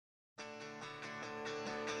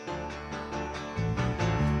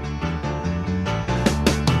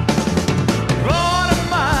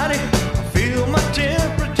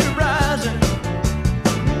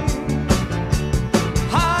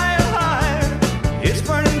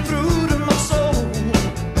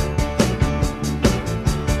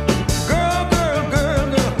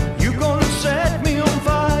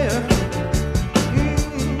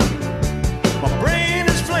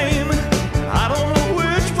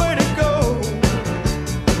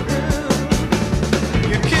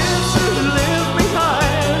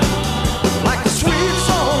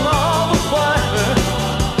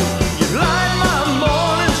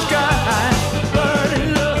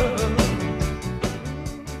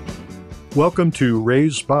Welcome to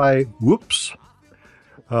Raised by Whoops.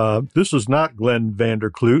 This is not Glenn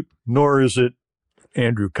Vanderkloot, nor is it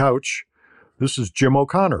Andrew Couch. This is Jim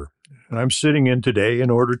O'Connor, and I'm sitting in today in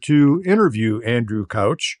order to interview Andrew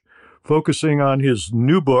Couch, focusing on his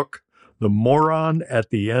new book, The Moron at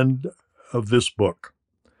the End of This Book.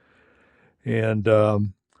 And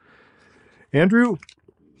Andrew,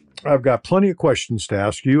 I've got plenty of questions to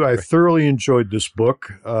ask you. I thoroughly enjoyed this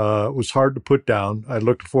book. It was hard to put down. I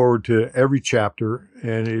looked forward to every chapter,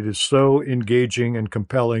 and it is so engaging and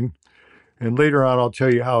compelling. And later on, I'll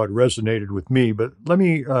tell you how it resonated with me. But let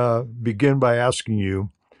me begin by asking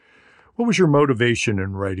you, what was your motivation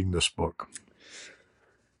in writing this book?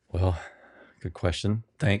 Well, good question.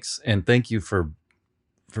 Thanks. And thank you for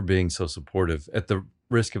being so supportive. At the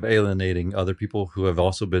risk of alienating other people who have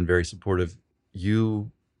also been very supportive,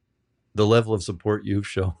 the level of support you've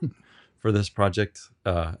shown for this project,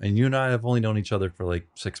 and you and I have only known each other for like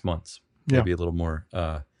 6 months, maybe a little more,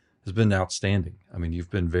 has been outstanding. I mean, you've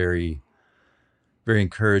been very, very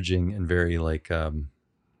encouraging and very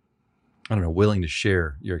willing to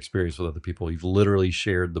share your experience with other people. You've literally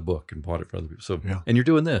shared the book and bought it for other people. So, and you're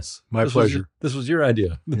doing this. My pleasure. This was your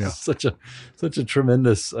idea. This is such a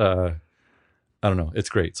tremendous, it's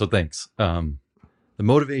great. So thanks. The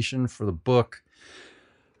motivation for the book,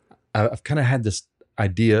 I've kind of had this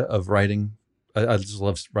idea of writing. I just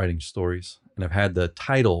love writing stories. And I've had the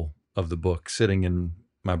title of the book sitting in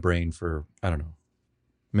my brain for,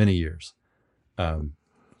 many years.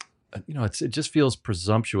 It just feels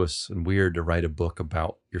presumptuous and weird to write a book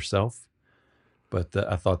about yourself. But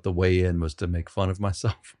I thought the way in was to make fun of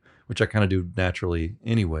myself, which I kind of do naturally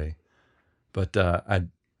anyway. But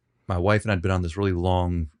my wife and I had been on this really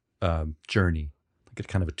long journey, like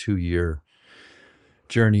kind of a 2-year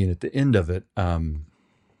journey, and at the end of it, I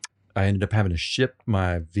ended up having to ship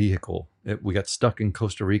my vehicle. We got stuck in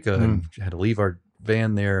Costa Rica and had to leave our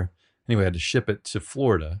van there. Anyway, I had to ship it to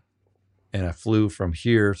Florida, and I flew from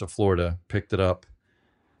here to Florida, picked it up,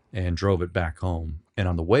 and drove it back home. And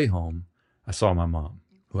on the way home, I saw my mom,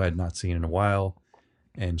 who I had not seen in a while,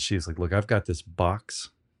 and she's like, "Look, I've got this box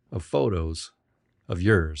of photos of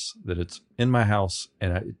yours that it's in my house,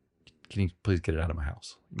 and can you please get it out of my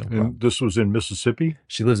house?" And this was in Mississippi?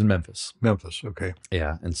 She lives in Memphis. Memphis, okay.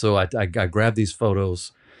 Yeah. And so I grabbed these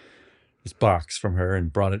photos, this box from her,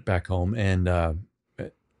 and brought it back home. And,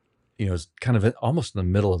 it was kind of almost in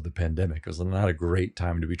the middle of the pandemic. It was not a great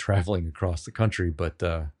time to be traveling across the country. But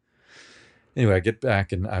anyway, I get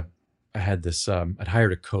back, and I had this, I'd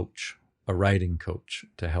hired a coach, a writing coach,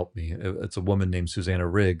 to help me. It's a woman named Susanna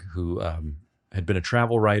Rigg, who had been a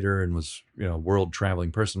travel writer and was, world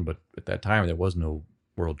traveling person. But at that time, there was no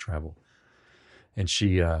world travel. And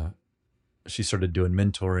she started doing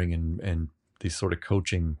mentoring and these sort of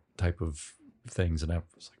coaching type of things. And I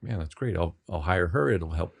was like, man, that's great. I'll hire her.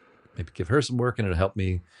 It'll help maybe give her some work, and it'll help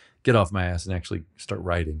me get off my ass and actually start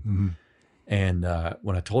writing. Mm-hmm. And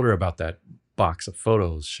when I told her about that box of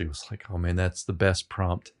photos, she was like, oh man, that's the best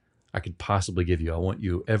prompt I could possibly give you. I want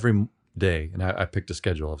you every day. And I picked a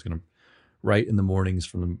schedule. I was going to write in the mornings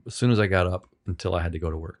as soon as I got up until I had to go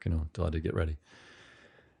to work, until I had to get ready.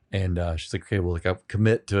 And she's like, okay, well, I'll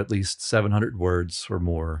commit to at least 700 words or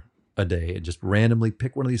more a day, and just randomly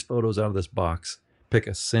pick one of these photos out of this box, pick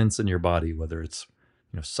a sense in your body, whether it's,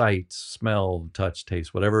 sight, smell, touch,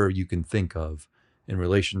 taste, whatever you can think of in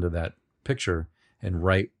relation to that picture, and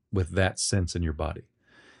write with that sense in your body.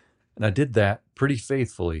 And I did that pretty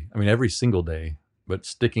faithfully. I mean, every single day, but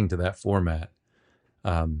sticking to that format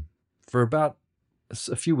for about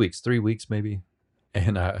a few weeks, 3 weeks maybe.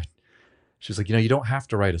 And she's like, you don't have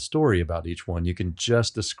to write a story about each one. You can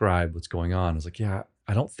just describe what's going on. I was like, yeah,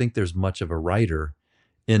 I don't think there's much of a writer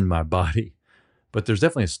in my body, but there's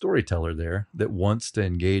definitely a storyteller there that wants to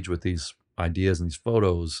engage with these ideas and these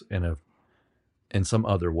photos in some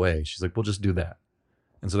other way. She's like, we'll just do that.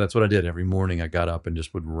 And so that's what I did. Every morning I got up and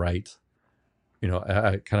just would write.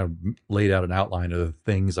 I kind of laid out an outline of the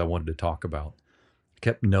things I wanted to talk about. I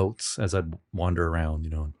kept notes as I'd wander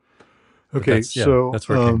around, Okay, that's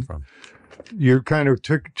where it came from. You kind of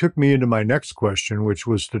took me into my next question, which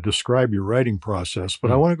was to describe your writing process.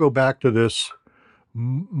 But I want to go back to this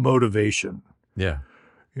motivation. Yeah.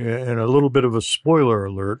 And a little bit of a spoiler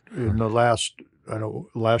alert. In the last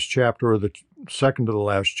chapter, or the second to the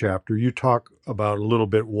last chapter, you talk about a little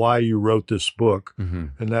bit why you wrote this book. Mm-hmm.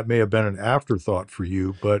 And that may have been an afterthought for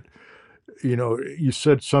you, but you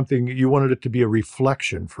said something, you wanted it to be a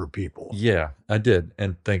reflection for people. Yeah, I did.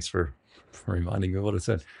 And thanks for reminding me of what I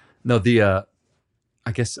said. No,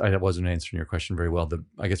 I guess I wasn't answering your question very well.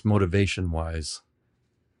 I guess motivation wise,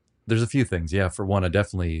 there's a few things. Yeah, for one,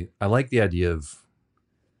 I like the idea of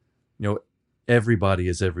everybody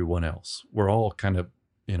is everyone else. We're all kind of,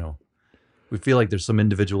 we feel like there's some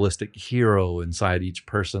individualistic hero inside each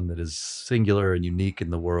person that is singular and unique in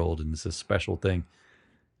the world and it's a special thing.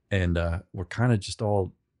 And we're kind of just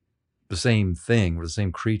all the same thing. We're the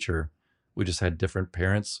same creature. We just had different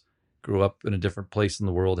parents, grew up in a different place in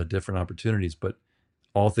the world, had different opportunities, but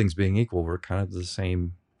all things being equal, we're kind of the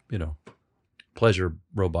same, pleasure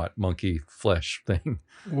robot monkey flesh thing.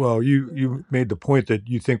 Well, you made the point that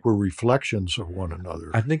you think we're reflections of one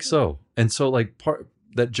another. I think so. And so like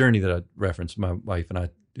that journey that I referenced, my wife and I,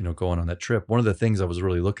 going on that trip, one of the things I was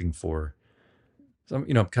really looking for, so I'm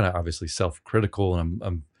kind of obviously self-critical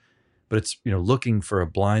and but it's, looking for a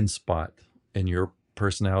blind spot in your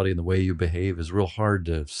personality and the way you behave is real hard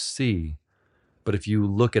to see. But if you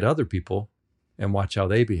look at other people and watch how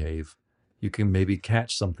they behave, you can maybe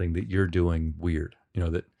catch something that you're doing weird,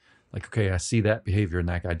 that like, okay, I see that behavior in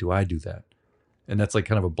that guy. Do I do that? And that's like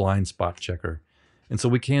kind of a blind spot checker. And so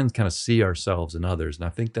we can kind of see ourselves in others. And I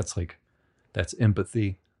think that's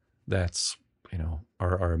empathy. That's,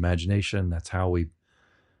 our imagination. That's how we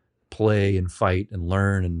play and fight and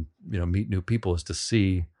learn and, meet new people, is to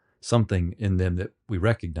see something in them that we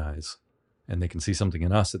recognize, and they can see something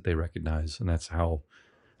in us that they recognize. And that's how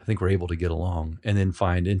I think we're able to get along and then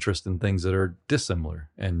find interest in things that are dissimilar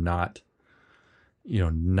and not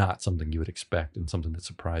something you would expect and something that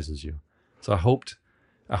surprises you. So I hoped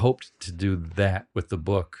to do that with the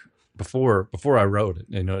book before I wrote it.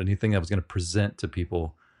 Anything I was going to present to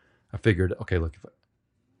people, I figured, okay, look,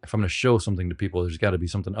 if I'm going to show something to people, there's got to be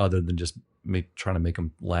something other than just me trying to make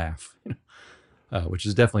them laugh, which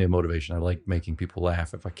is definitely a motivation. I like making people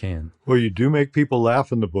laugh if I can. Well, you do make people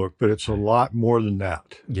laugh in the book, but it's a lot more than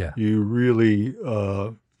that. Yeah. You really,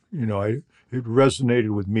 it resonated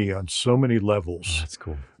with me on so many levels. Oh, that's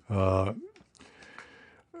cool.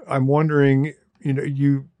 I'm wondering,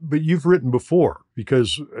 but you've written before,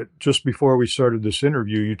 because just before we started this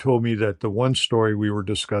interview, you told me that the one story we were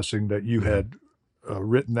discussing that you had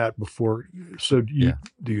written that before. So do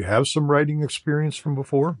you have some writing experience from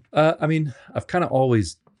before? I've kind of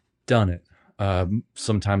always done it,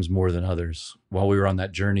 sometimes more than others. While we were on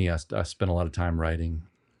that journey, I spent a lot of time writing.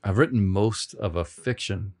 I've written most of a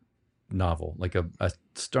fiction novel. I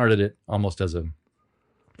started it almost as a,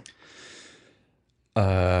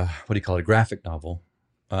 a graphic novel.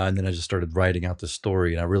 And then I just started writing out the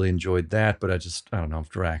story, and I really enjoyed that. But I don't know, I'm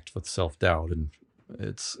racked with self-doubt, and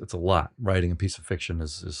it's a lot. Writing a piece of fiction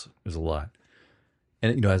is a lot.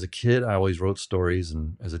 And, as a kid, I always wrote stories,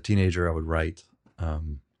 and as a teenager, I would write.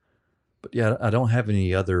 But yeah, I don't have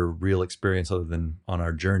any other real experience other than on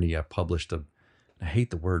our journey. I published I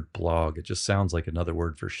hate the word blog. It just sounds like another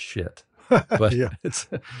word for shit. But it's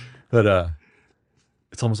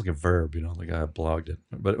almost like a verb, like I blogged it.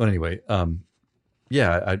 But anyway, I've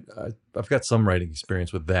got some writing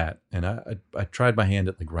experience with that. And I tried my hand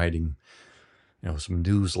at writing, some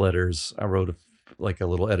newsletters. I wrote a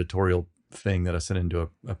little editorial thing that I sent into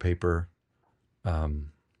a paper. Do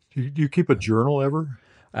you keep a journal ever?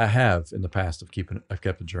 I have in the past. I've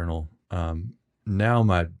kept a journal. Now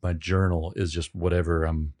my journal is just whatever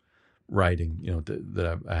I'm writing,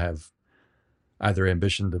 that I have either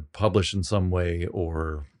ambition to publish in some way,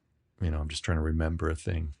 or, I'm just trying to remember a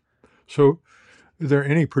thing. So are there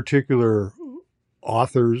any particular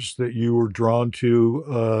authors that you were drawn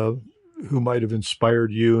to, who might have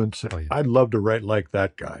inspired you and said, I'd love to write like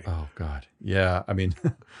that guy? Oh God. Yeah.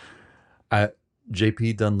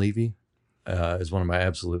 J.P. Dunleavy is one of my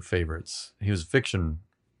absolute favorites. He was a fiction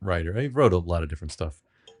writer. He wrote a lot of different stuff.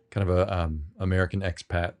 Kind of a American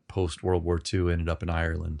expat post World War II, ended up in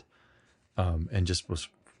Ireland, and just was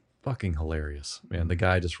fucking hilarious. Man, the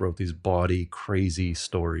guy just wrote these bawdy, crazy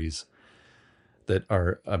stories that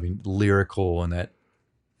are, lyrical, and that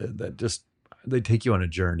just, they take you on a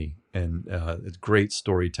journey, and it's great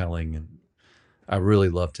storytelling. And I really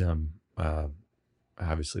loved him.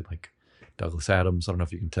 Obviously, like Douglas Adams. I don't know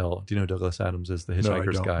if you can tell. Do you know who Douglas Adams is? The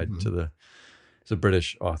Hitchhiker's Guide to he's a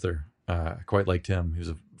British author. I quite liked him. He was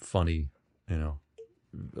a funny,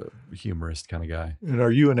 humorist kind of guy. And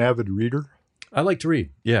are you an avid reader? I like to read.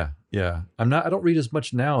 Yeah. I don't read as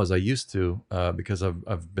much now as I used to, because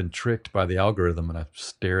I've been tricked by the algorithm, and I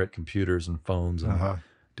stare at computers and phones and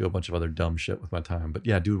do a bunch of other dumb shit with my time. But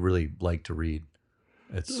yeah, I do really like to read.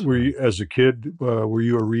 Were you, as a kid, were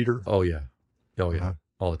you a reader? Oh yeah,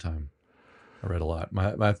 all the time. I read a lot.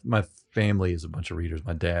 My family is a bunch of readers.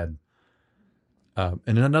 My dad. And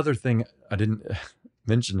another thing I didn't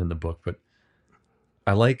mention in the book, but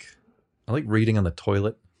I like reading on the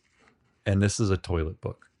toilet, and this is a toilet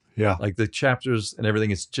book. Yeah. Like the chapters and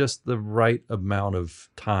everything, it's just the right amount of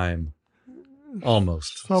time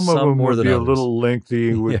almost. Some of them more would than be a others. little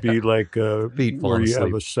lengthy, would Yeah. be like Feet where falling you have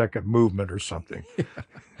asleep. a second movement or something.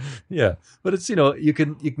 Yeah, but it's you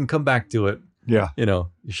can come back to it. Yeah. You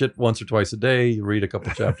shit once or twice a day. You read a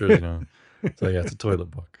couple chapters. So yeah, it's a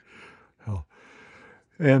toilet book.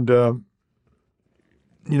 And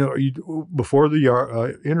before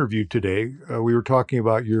the interview today, we were talking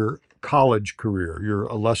about your college career, your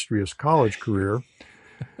illustrious college career.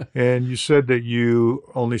 And you said that you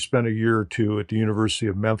only spent a year or two at the University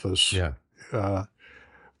of Memphis. Yeah.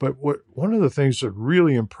 But one of the things that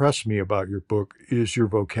really impressed me about your book is your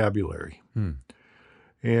vocabulary.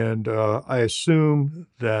 And I assume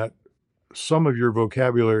that some of your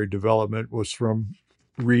vocabulary development was from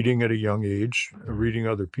reading at a young age, reading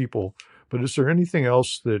other people. But is there anything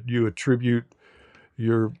else that you attribute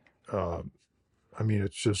your,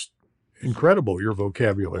 it's just incredible, your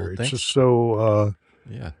vocabulary. Well, it's just so...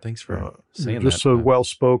 yeah, thanks for saying just that. so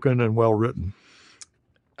well-spoken and well-written.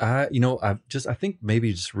 I think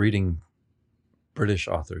maybe just reading British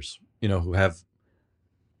authors, who have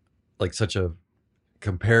like such a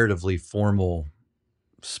comparatively formal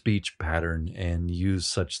speech pattern and use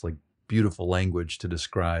such like beautiful language to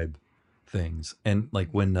describe things. And like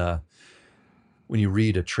when you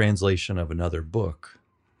read a translation of another book,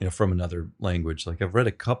 from another language, like I've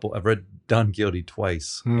read Don Quixote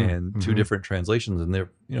twice and two different translations, and there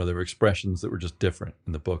were expressions that were just different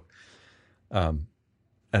in the book. And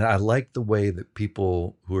I like the way that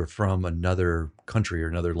people who are from another country or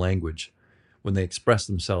another language, when they express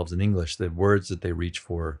themselves in English, the words that they reach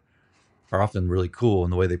for are often really cool,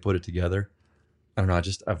 and the way they put it together. I don't know.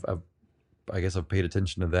 I guess I've paid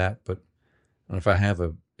attention to that, but if I have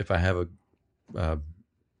a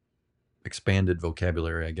expanded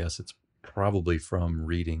vocabulary, I guess it's probably from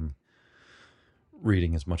reading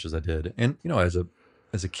as much as I did. And as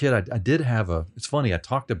a kid, I did have it's funny, I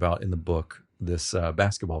talked about in the book this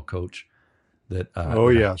basketball coach that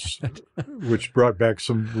yes, which brought back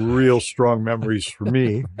some real strong memories for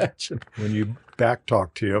me when you back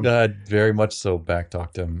talked to him. I very much so back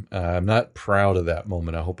talked him. I'm not proud of that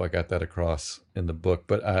moment. I hope I got that across in the book,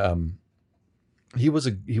 but he was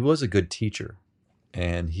a good teacher.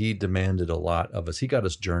 And he demanded a lot of us. He got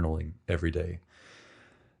us journaling every day.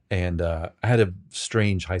 And I had a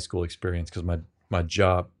strange high school experience because my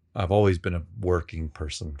job, I've always been a working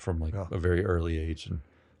person from a very early age. And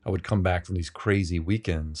I would come back from these crazy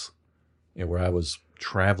weekends where I was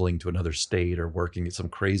traveling to another state or working at some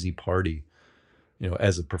crazy party,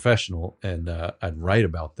 as a professional. And I'd write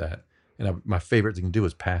about that. And my favorite thing to do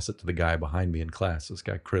was pass it to the guy behind me in class, this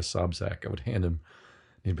guy, Chris Sobzak. I would hand him,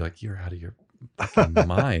 and he'd be like, "You're out of your fucking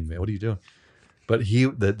mind, man. What are you doing?" But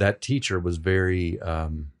that teacher was very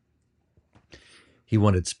he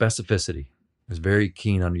wanted specificity. He was very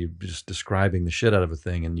keen on you just describing the shit out of a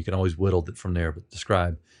thing, and you can always whittle it from there, but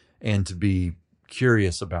describe, and to be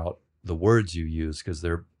curious about the words you use because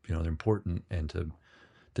they're important, and to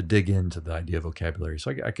dig into the idea of vocabulary.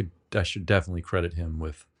 So I should definitely credit him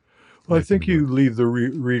with. Well, I think you leave the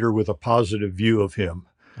reader with a positive view of him.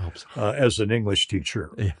 I hope so. As an English teacher.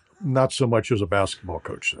 Yeah. Not so much as a basketball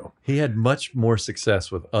coach, though. He had much more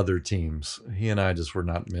success with other teams. He and I just were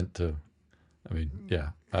not meant to.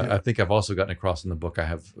 I think I've also gotten across in the book I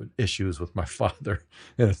have issues with my father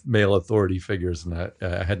and male authority figures, and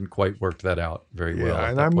I hadn't quite worked that out very well. Yeah,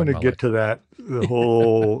 and I'm going to get to that, the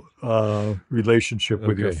whole relationship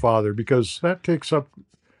with your father, because that takes up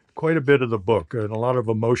quite a bit of the book and a lot of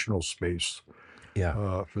emotional space.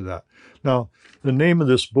 For that. Now, the name of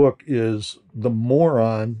this book is The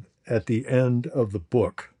Moron at the End of the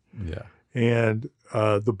Book. Yeah. And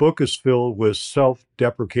the book is filled with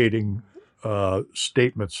self-deprecating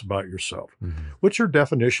statements about yourself. Mm-hmm. What's your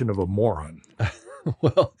definition of a moron?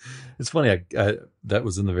 Well, it's funny. I that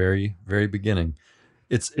was in the very, very beginning.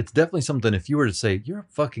 It's definitely something, if you were to say, "You're a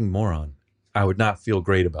fucking moron," I would not feel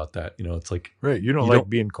great about that. It's like... Right. You don't like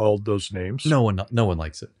being called those names. No one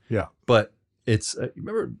likes it. Yeah. But it's...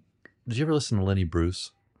 remember, did you ever listen to Lenny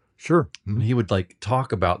Bruce? Sure. Mm-hmm. He would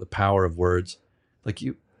talk about the power of words. Like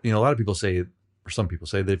a lot of people say, or some people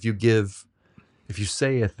say, that if you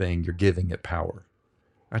say a thing, you're giving it power.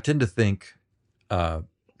 I tend to think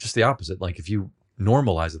just the opposite. Like if you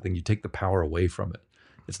normalize a thing, you take the power away from it.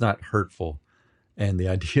 It's not hurtful. And the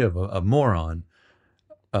idea of a moron,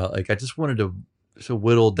 I just wanted to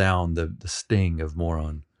whittle down the sting of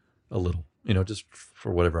moron a little, just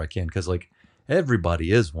for whatever I can. Because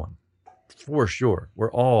everybody is one, for sure.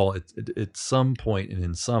 We're all at some point and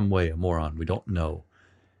in some way a moron. We don't know.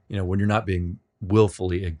 When you're not being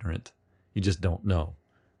willfully ignorant, you just don't know.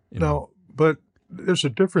 No, but there's a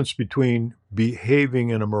difference between behaving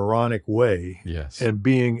in a moronic way Yes. and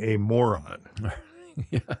being a moron,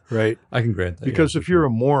 Yeah. right? I can grant that. Because yeah, if for you're sure. a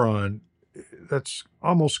moron, that's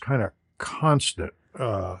almost kind of constant.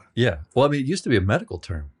 Yeah. Well, I mean, it used to be a medical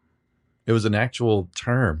term. It was an actual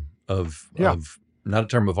term Yeah. of not a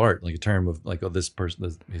term of art, like a term of like, oh, this person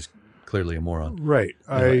is clearly a moron. Right.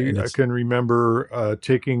 And I it's can remember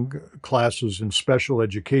taking classes in special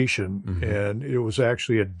education, mhm. and it was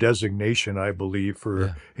actually a designation, I believe, for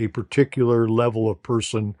Yeah. a particular level of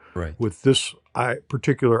person Right. with this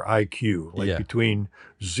particular IQ, like Yeah. between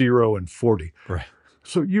 0 and 40. Right.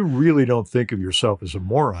 So you really don't think of yourself as a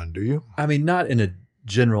moron, do you? I mean, not in a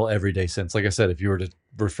general everyday sense. Like I said, if you were to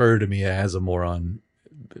refer to me as a moron,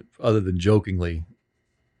 other than jokingly,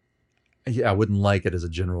 yeah, I wouldn't like it as a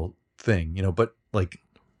general thing, but like,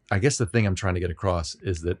 I guess the thing I'm trying to get across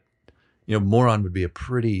is that, moron would be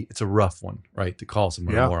it's a rough one, right? To call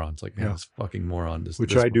someone a Yeah. moron. It's like, man, Yeah. this fucking moron.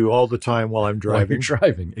 Which I do all the time while I'm while you're driving.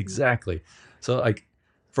 driving. Exactly. So like,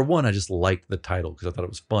 for one, I just liked the title because I thought it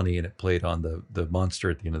was funny and it played on the monster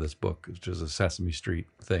at the end of this book, which is a Sesame Street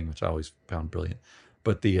thing, which I always found brilliant.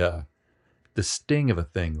 But the sting of a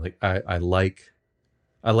thing, like I like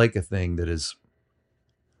a thing that is,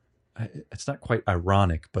 it's not quite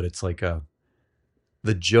ironic, but it's like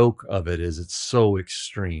the joke of it is it's so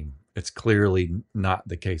extreme. It's clearly not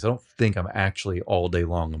the case. I don't think I'm actually all day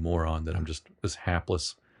long a moron, that I'm just this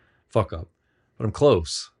hapless fuck up, but I'm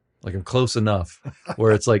close. Like I'm close enough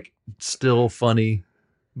where it's like still funny,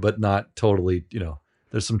 but not totally,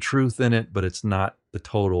 there's some truth in it, but it's not the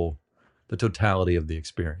totality of the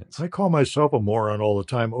experience. I call myself a moron all the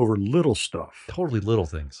time over little stuff. Totally little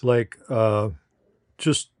things. Like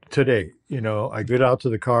just today, I get out to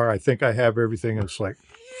the car, I think I have everything, and it's like,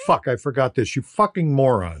 fuck, I forgot this, you fucking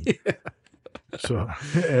moron. Yeah. So,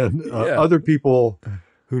 and Yeah. other people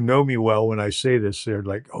who know me well, when I say this, they're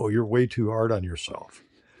like, oh, you're way too hard on yourself.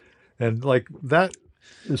 And like that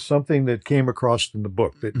is something that came across in the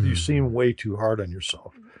book, that you seem way too hard on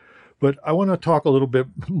yourself. But I want to talk a little bit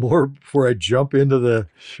more before I jump into the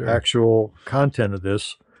Sure. actual content of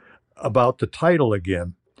this about the title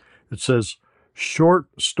again. It says, Short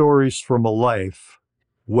Stories from a Life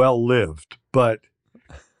Well Lived. But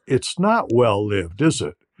it's not well lived, is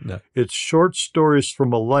it? No. It's short stories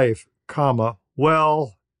from a life, comma,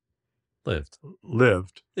 well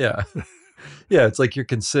lived. Yeah. Yeah. It's like you're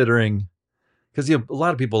considering, because a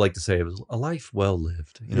lot of people like to say it was a life well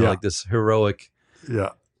lived, Yeah. like this heroic, Yeah.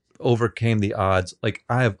 overcame the odds. Like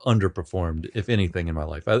I have underperformed, if anything, in my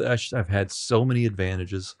life. I've had so many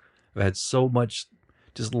advantages. I've had so much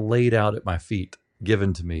just laid out at my feet,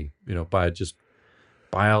 given to me, by just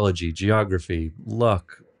biology, geography,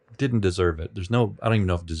 luck. Didn't deserve it. I don't even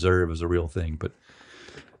know if deserve is a real thing, but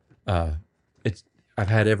I've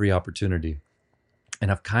had every opportunity,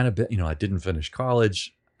 and I've kind of been, I didn't finish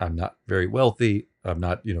college. I'm not very wealthy. I'm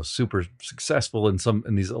not, super successful in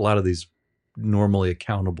a lot of these normally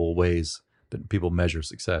accountable ways that people measure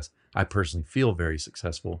success. I personally feel very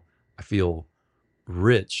successful. I feel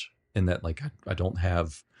rich in that, like, I don't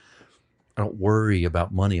worry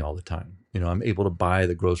about money all the time. I'm able to buy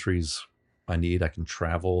the groceries I need. I can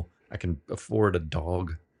travel. I can afford a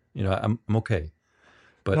dog. I'm okay.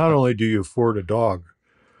 But not only do you afford a dog,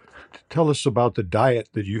 tell us about the diet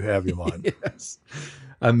that you have him on. Yes,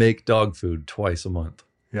 I make dog food twice a month.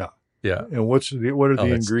 Yeah. Yeah. And what are the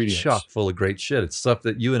it's ingredients? chock full of great shit. It's stuff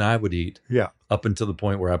that you and I would eat. Yeah. Up until the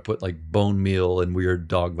point where I put like bone meal and weird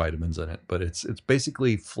dog vitamins in it. But it's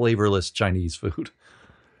basically flavorless Chinese food.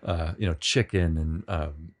 Chicken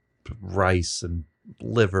and rice and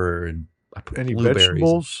liver, and I put Any blueberries.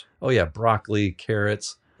 vegetables? Oh yeah, broccoli,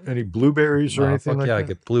 carrots. Any blueberries or anything like yeah, that? I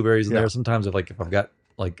get blueberries in Yeah. there. Sometimes if I've got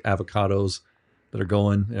like avocados that are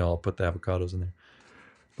going, I'll put the avocados in there.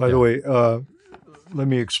 By the way, let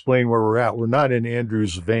me explain where we're at. We're not in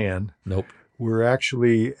Andrew's van. Nope. We're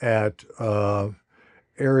actually at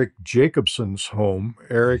Eric Jacobson's home,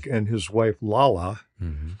 Eric and his wife Lala,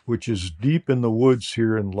 which is deep in the woods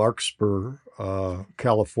here in Larkspur,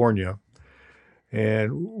 California.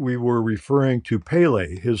 And we were referring to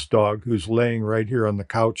Pele, his dog, who's laying right here on the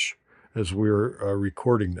couch as we're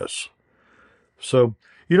recording this. So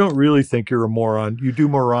you don't really think you're a moron. You do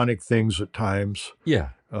moronic things at times. Yeah.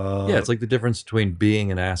 Yeah, it's like the difference between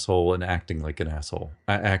being an asshole and acting like an asshole.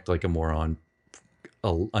 I act like a moron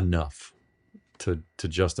enough to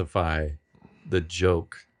justify the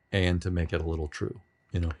joke and to make it a little true,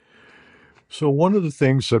 So one of the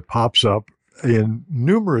things that pops up in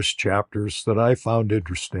numerous chapters that I found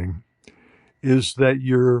interesting is that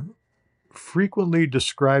you're frequently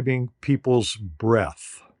describing people's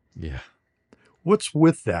breath. Yeah. What's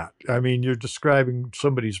with that? I mean, you're describing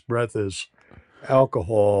somebody's breath as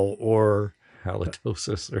alcohol or,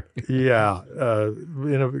 Halitosis or yeah,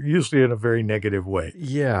 usually in a very negative way.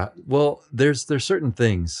 yeah. Well, there's certain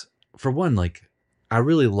things. For one, like I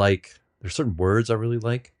really like there's certain words I really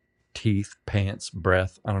like. Teeth, pants,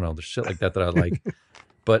 breath. I don't know. There's shit like that I like.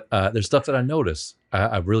 But there's stuff that I notice.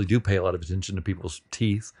 I really do pay a lot of attention to people's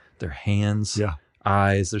teeth, their hands, Yeah,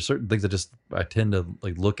 eyes. There's certain things I tend to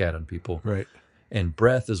like look at in people. right. And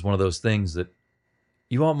breath is one of those things that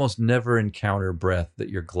you almost never encounter breath that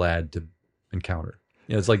you're glad to encounter.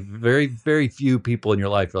 You know, it's like very, very few people in your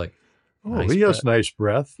life are like, Oh, nice he breath. has nice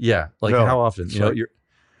breath. Yeah. Like No, how often? it's You know, like-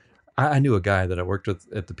 I knew a guy that I worked with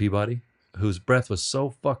at the Peabody whose breath was so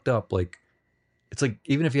fucked up. Like, it's like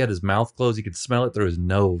even if he had his mouth closed, you could smell it through his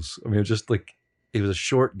nose. I mean, it was just like he was a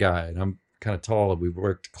short guy, and I'm kind of tall, and we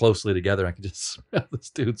worked closely together. I could just smell this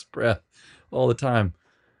dude's breath all the time.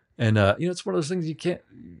 And you know, it's one of those things you can't.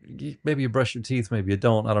 Maybe you brush your teeth, maybe you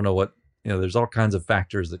don't. I don't know what. You know, there's all kinds of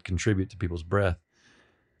factors that contribute to people's breath.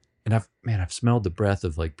 And I've smelled the breath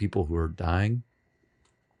of like people who are dying.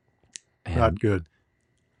 And Not good.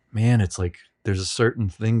 man, it's like there's a certain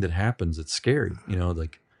thing that happens. It's scary, you know.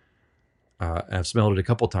 Like I've smelled it a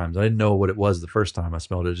couple times. I didn't know what it was the first time I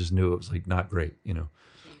smelled it. I just knew it was like not great, you know.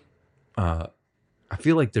 I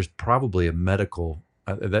feel like there's probably a medical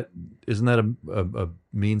that isn't that a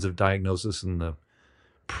means of diagnosis in the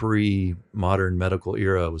pre-modern medical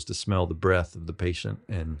era was to smell the breath of the patient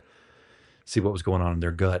and see what was going on in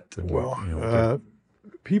their gut. And, Well, you know,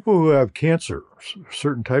 people who have cancer,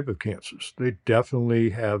 certain type of cancers, they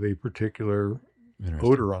definitely have a particular interesting.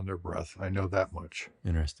 odor on their breath. I know that much.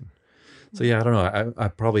 Interesting. So yeah, I don't know. I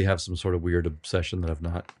probably have some sort of weird obsession that I've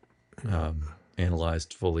not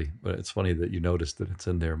analyzed fully, but it's funny that you noticed that it's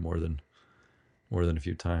in there more than a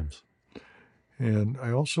few times. And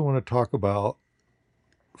I also want to talk about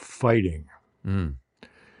fighting. Mm.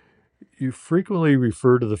 You frequently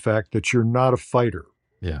refer to the fact that you're not a fighter,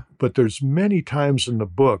 Yeah. but there's many times in the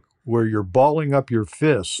book where you're balling up your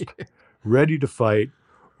fist, ready to fight,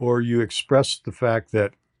 or you express the fact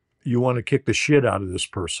that you want to kick the shit out of this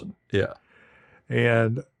person. Yeah.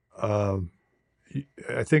 And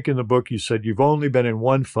I think in the book you said you've only been in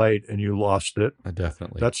one fight and you lost it. I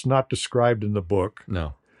definitely. That's not described in the book.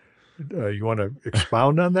 No. You want to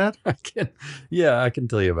expound on that? I can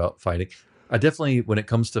tell you about fighting. I definitely, when it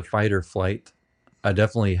comes to fight or flight, I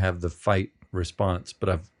definitely have the fight response,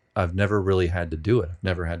 but I've never really had to do it. I've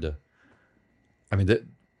never had to. I mean,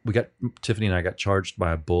 Tiffany and I got charged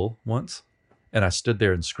by a bull once, and I stood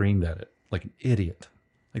there and screamed at it like an idiot.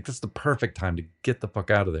 Like that's the perfect time to get the fuck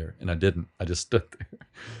out of there, and I didn't. I just stood there.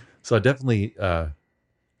 So I definitely,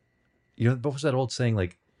 you know, what was that old saying?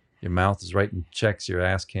 Like, your mouth is writing checks, your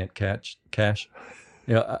ass can't cash.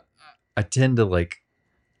 You know, I tend to like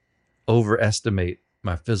overestimate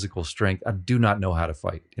my physical strength. I do not know how to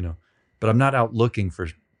fight, you know, but I'm not out looking for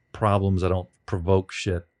problems. I don't provoke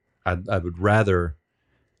shit. I would rather,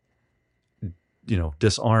 you know,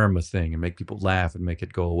 disarm a thing and make people laugh and make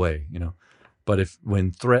it go away, you know. But if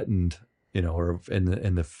when threatened, you know, or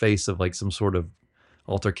in the face of like some sort of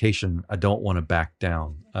altercation, I don't want to back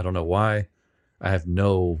down. I don't know why. I have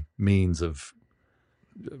no means of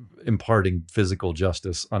imparting physical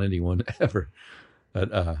justice on anyone ever.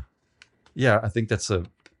 But yeah, I think that's and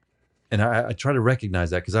I try to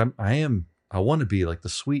recognize that because I want to be like the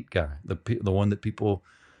sweet guy, the one that people,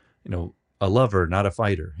 you know, a lover, not a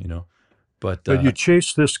fighter, you know. But you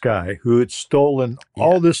chased this guy who had stolen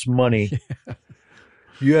all this money.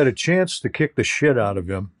 You had a chance to kick the shit out of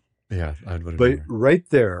him. Yeah, but right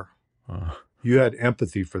there, you had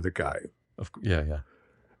empathy for the guy. Yeah.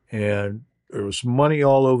 And there was money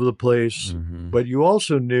all over the place. Mm-hmm. But you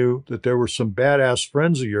also knew that there were some badass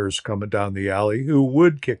friends of yours coming down the alley who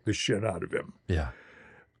would kick the shit out of him. Yeah.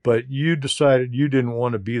 But you decided you didn't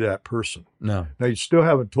want to be that person. No. Now, you still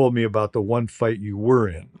haven't told me about the one fight you were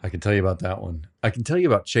in. I can tell you about that one. I can tell you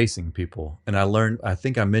about chasing people. And I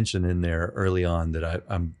think I mentioned in there early on that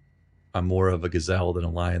I'm more of a gazelle than a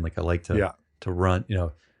lion. Like I like to run, you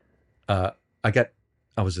know.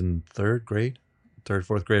 I was in fourth grade. I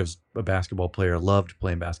was a basketball player. I loved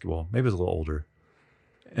playing basketball. Maybe I was a little older.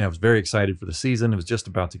 And I was very excited for the season. It was just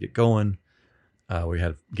about to get going. We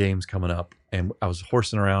had games coming up. And I was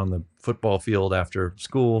horsing around the football field after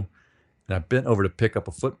school. And I bent over to pick up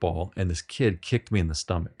a football. And this kid kicked me in the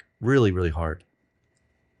stomach really, really hard.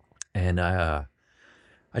 And I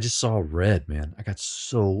just saw red, man. I got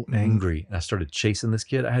so angry. And I started chasing this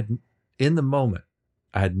kid. In the moment,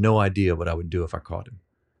 I had no idea what I would do if I caught him.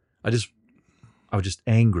 I was just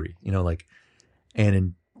angry, you know, like,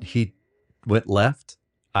 and he went left.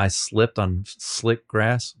 I slipped on slick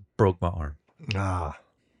grass, broke my arm. Ah.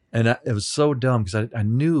 And it was so dumb because I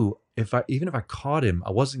knew even if I caught him,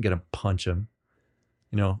 I wasn't going to punch him,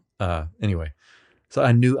 you know? Anyway, so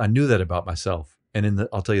I knew that about myself. And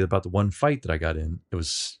I'll tell you about the one fight that I got in. It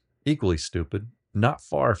was equally stupid, not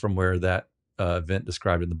far from where that event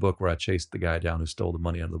described in the book where I chased the guy down who stole the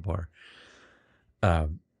money out of the bar.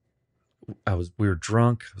 We were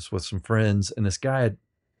drunk. I was with some friends, and this guy had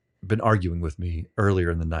been arguing with me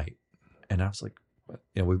earlier in the night. And I was like,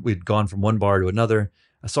 you know, we'd gone from one bar to another.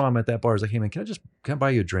 I saw him at that bar. I was like, hey man, can I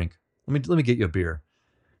buy you a drink? Let me get you a beer.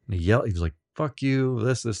 And he was like, fuck you,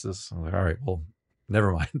 this. I was like, all right, well,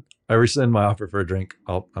 never mind. I rescind my offer for a drink.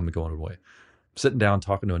 I'm going away. I'm sitting down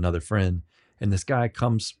talking to another friend, and this guy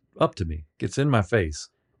comes up to me, gets in my face,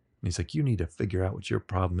 and he's like, you need to figure out what your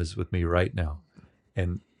problem is with me right now.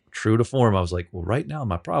 And true to form, I was like, well, right now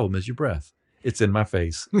my problem is your breath. It's in my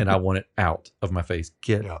face, and I want it out of my face.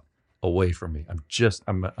 Get away from me.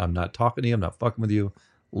 I'm not talking to you. I'm not fucking with you.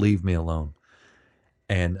 Leave me alone.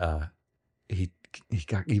 And he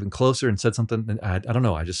got even closer and said something. And I don't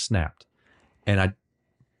know. I just snapped, and I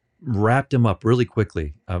wrapped him up really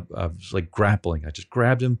quickly. I was like grappling. I just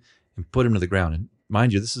grabbed him and put him to the ground. And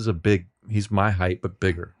mind you, this is he's my height, but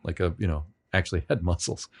bigger, actually had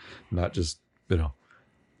muscles, not just,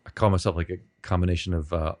 I call myself like a combination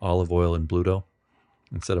of olive oil and Bluto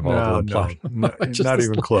instead of olive oil and platinum. Not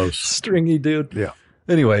even close. Stringy dude. Yeah.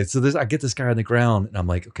 Anyway, so I get this guy on the ground, and I'm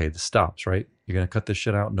like, okay, this stops, right? You're going to cut this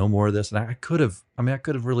shit out. No more of this. And I could have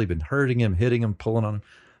really been hurting him, hitting him, pulling on him.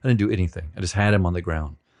 I didn't do anything. I just had him on the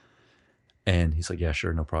ground. And he's like, yeah,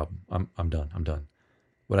 sure, no problem. I'm done.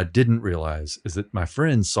 What I didn't realize is that my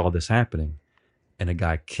friends saw this happening, and a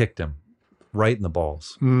guy kicked him right in the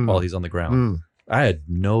balls while he's on the ground. I had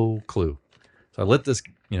no clue. So I lit this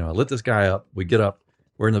guy up. We get up.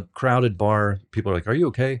 We're in the crowded bar. People are like, are you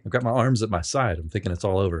okay? I've got my arms at my side. I'm thinking it's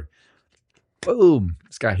all over. Boom.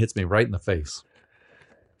 This guy hits me right in the face.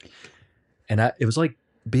 And it was like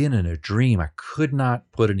being in a dream. I could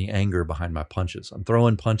not put any anger behind my punches. I'm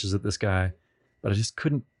throwing punches at this guy, but I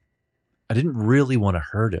didn't really want to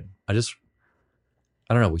hurt him. I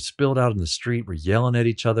don't know. We spilled out in the street. We're yelling at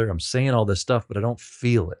each other. I'm saying all this stuff, but I don't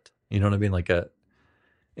feel it. You know what I mean?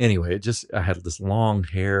 Anyway, I had this long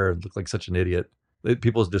hair. It looked like such an idiot.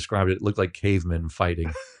 People described it looked like cavemen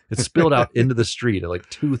fighting. It spilled out into the street at like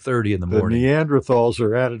 2:30 in the morning. The Neanderthals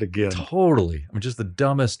are at it again. Totally. I mean, just the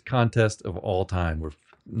dumbest contest of all time. We're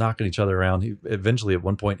knocking each other around. He eventually at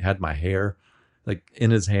one point had my hair like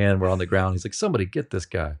in his hand. We're on the ground. He's like, somebody get this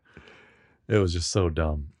guy. It was just so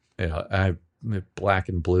dumb. Yeah, I have black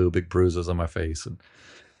and blue, big bruises on my face. And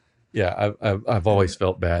yeah, I've always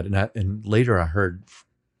felt bad. And later I heard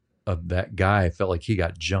of that guy felt like he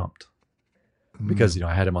got jumped. Because,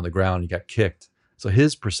 I had him on the ground, he got kicked. So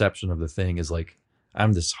his perception of the thing is like,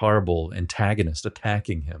 I'm this horrible antagonist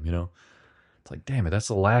attacking him, It's like, damn it, that's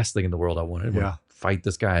the last thing in the world I wanted. I didn't want to fight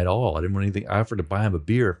this guy at all. I didn't want anything. I offered to buy him a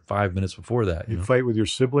beer 5 minutes before that. You fight with your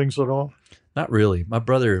siblings at all? Not really. My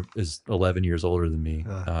brother is 11 years older than me.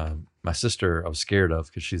 My sister I was scared of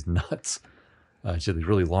because she's nuts. She had these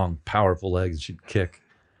really long, powerful legs, and she'd kick.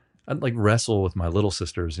 I'd like wrestle with my little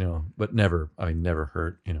sisters, but never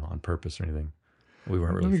hurt, on purpose or anything. We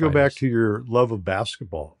weren't really. Let me go back to your love of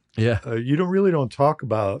basketball. Yeah. You don't talk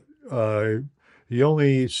about, the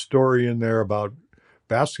only story in there about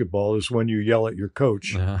basketball is when you yell at your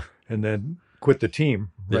coach and then quit the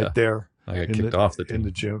team there. I got kicked off the team. In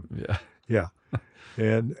the gym. Yeah. Yeah.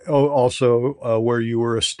 And also where you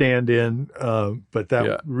were a stand-in, but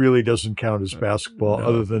that really doesn't count as basketball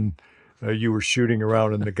other than you were shooting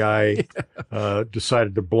around and the guy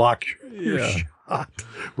decided to block your shot,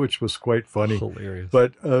 which was quite funny. Hilarious.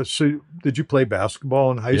 But so did you play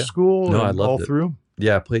basketball in high school? No, I loved all it. Through?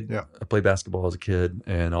 Yeah, I played basketball as a kid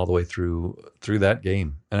and all the way through that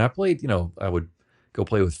game. And I played, I would go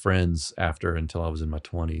play with friends after until I was in my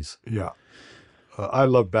 20s. Yeah. I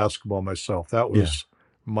loved basketball myself. That was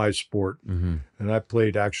my sport. Mm-hmm. And I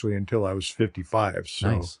played actually until I was 55.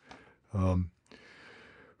 So nice.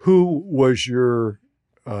 Who was your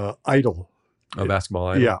idol? A basketball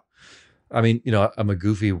idol? Yeah. I mean, I'm a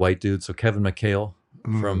goofy white dude. So Kevin McHale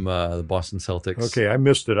from the Boston Celtics. Okay, I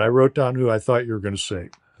missed it. I wrote down who I thought you were going to say.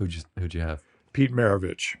 Who'd you have? Pete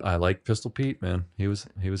Maravich. I like Pistol Pete, man. He was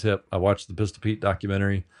hip. I watched the Pistol Pete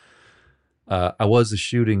documentary. I was a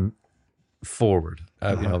shooting forward.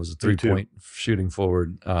 I was a 3-point shooting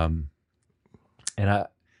forward. And I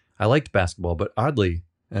liked basketball, but oddly,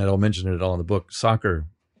 and I'll mention it all in the book, soccer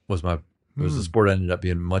was the sport I ended up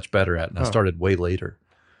being much better at. And I started way later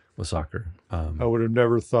with soccer. I would have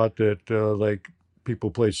never thought that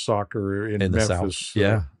people play soccer in in the Memphis. South.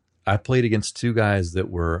 Yeah. I played against two guys that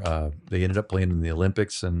were, they ended up playing in the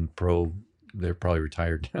Olympics and pro. They're probably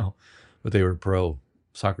retired now, but they were pro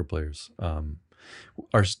soccer players.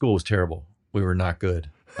 Our school was terrible. We were not good.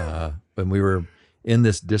 And we were in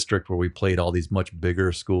this district where we played all these much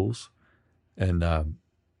bigger schools. And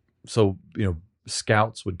so,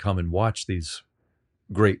 scouts would come and watch these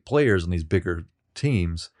great players on these bigger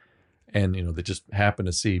teams. And, they just happened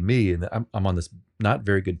to see me, and I'm on this not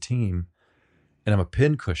very good team, and I'm a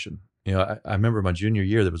pincushion. I remember my junior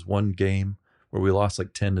year, there was one game where we lost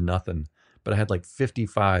like 10-0, but I had like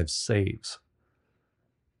 55 saves.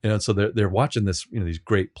 So they're watching this, these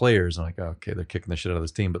great players, and like, okay, they're kicking the shit out of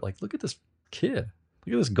this team, but like, look at this kid,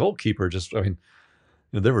 look at this goalkeeper.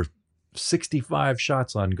 There were 65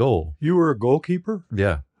 shots on goal. You were a goalkeeper?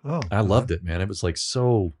 Yeah. Oh, I loved it, man. It was like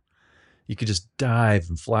you could just dive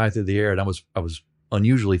and fly through the air, and I was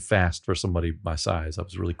unusually fast for somebody my size. I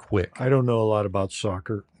was really quick. I don't know a lot about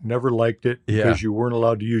soccer. Never liked it because you weren't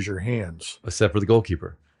allowed to use your hands. Except for the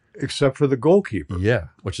goalkeeper. Except for the goalkeeper. Yeah,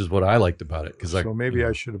 which is what I liked about it. So maybe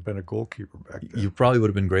I should have been a goalkeeper back then. You probably would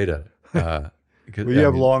have been great at it. Well, you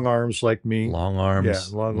have long arms like me. Long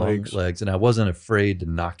arms, long legs. And I wasn't afraid to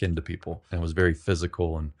knock into people. And I was very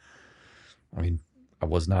physical. And I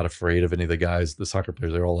was not afraid of any of the guys, the soccer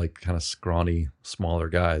players. They're all like kind of scrawny, smaller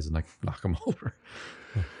guys, and I could knock them over.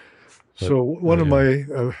 So one of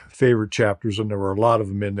my favorite chapters, and there were a lot of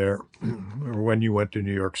them in there, were when you went to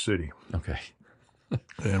New York City. Okay.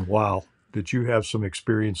 And wow, did you have some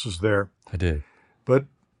experiences there? I did. But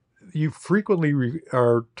you frequently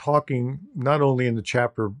are talking, not only in the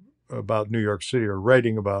chapter about New York City or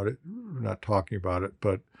writing about it, not talking about it,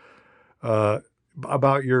 but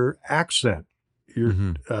about your accent,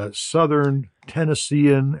 your Southern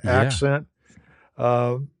Tennessean accent.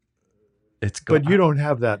 But you don't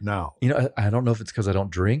have that now. I don't know if it's because I don't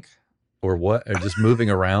drink or what, or just moving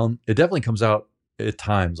around. It definitely comes out at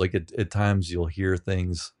times. Like at times you'll hear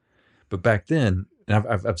things. But back then, and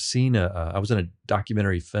I've seen I was in a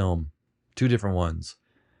documentary film, 2 different ones,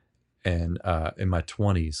 and in my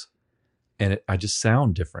 20s, and I just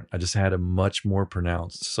sound different. I just had a much more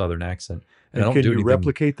pronounced Southern accent. And I don't can do you anything.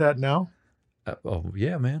 Replicate that now? Oh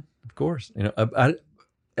yeah, man, of course.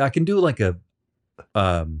 I can do like a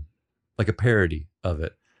parody of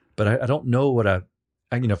it, but I don't know what I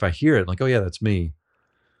if I hear it, like, oh yeah, that's me.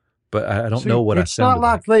 But I don't know what I sound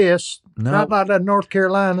like. It's not like this. No. Not like that North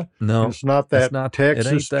Carolina. No. It's not that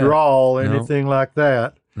Texas drawl, anything like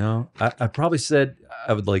that. No. I probably said,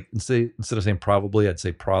 I would like, instead of saying probably, I'd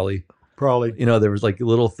say probably. Probably. There was like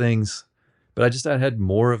little things, but I had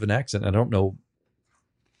more of an accent. I don't know.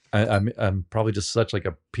 I'm probably just such like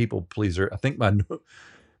a people pleaser. I think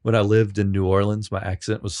when I lived in New Orleans, my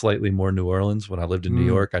accent was slightly more New Orleans. When I lived in New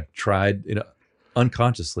York, I tried,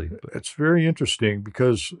 unconsciously. It's very interesting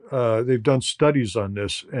because they've done studies on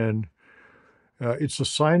this, and it's a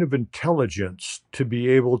sign of intelligence to be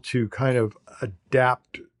able to kind of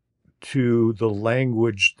adapt to the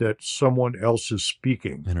language that someone else is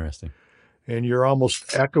speaking. Interesting. And you're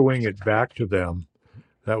almost echoing it back to them.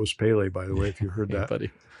 That was Pele, by the way, if you heard that.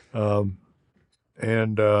 Buddy.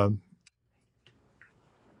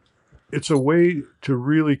 It's a way to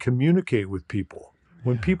really communicate with people.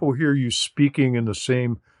 When people hear you speaking in the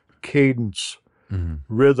same cadence,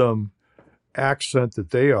 rhythm, accent that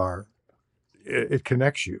they are, it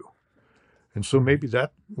connects you. And so maybe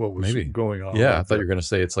that's what was going on. Yeah, I thought you were going to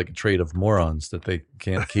say it's like a trait of morons that they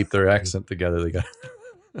can't keep their accent together. They got,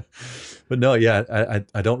 but no, yeah,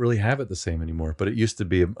 I don't really have it the same anymore. But it used to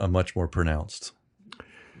be a much more pronounced.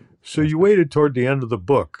 So you waited toward the end of the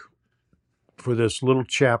book for this little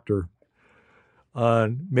chapter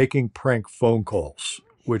on making prank phone calls,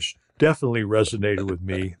 which definitely resonated with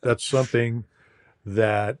me. That's something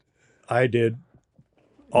that I did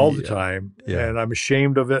all the time, and I'm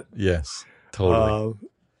ashamed of it. Yes, totally.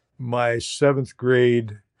 My 7th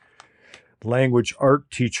grade language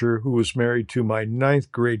art teacher, who was married to my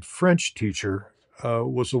 9th grade French teacher,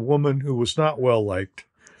 was a woman who was not well liked,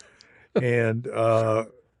 and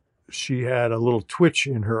she had a little twitch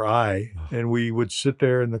in her eye, and we would sit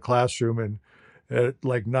there in the classroom, and at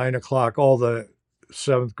like 9 o'clock, all the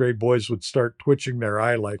 7th grade boys would start twitching their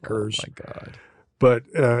eye like hers. Oh my God. But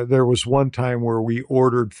there was one time where we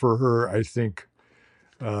ordered for her, I think,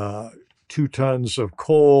 2 tons of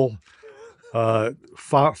coal, 4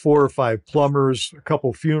 or 5 plumbers, a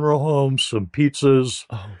couple funeral homes, some pizzas.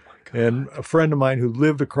 Oh my God. And a friend of mine who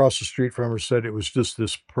lived across the street from her said it was just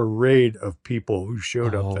this parade of people who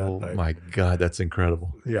showed up that night. Oh my God, that's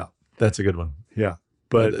incredible. Yeah. That's a good one. Yeah.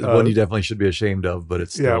 But one you definitely should be ashamed of, but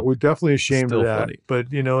it's yeah, still, we're definitely ashamed of still that. funny.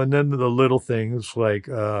 But and then the little things like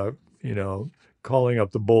calling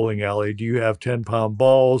up the bowling alley. Do you have 10-pound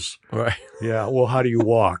balls? Right. Yeah. Well, how do you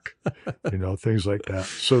walk? Things like that.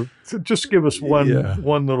 So just give us Yeah.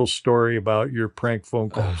 one little story about your prank phone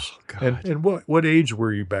calls. Oh, God. And what age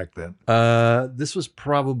were you back then? This was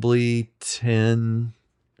probably 10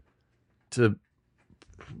 to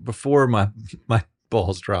before my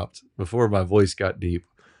balls dropped, before my voice got deep.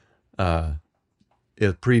 It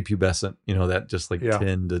was prepubescent, that just like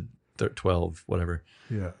 10 to 12, whatever.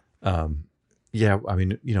 Yeah. Yeah. I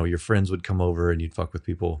mean, your friends would come over and you'd fuck with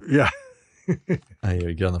people. Yeah.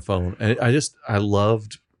 You get on the phone, and I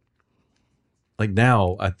loved, like,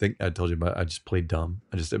 now I think I told you about, I just play dumb.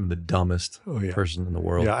 I just am the dumbest person in the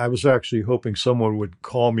world. Yeah, I was actually hoping someone would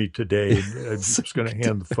call me today. And I was going to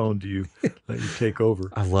hand the phone to you, let you take over.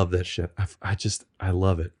 I love that shit. I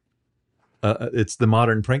love it. It's the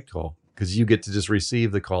modern prank call, because you get to just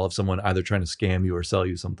receive the call of someone either trying to scam you or sell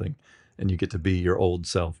you something, and you get to be your old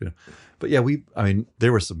self. But yeah,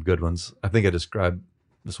 there were some good ones. I think I described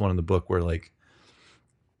this one in the book where, like,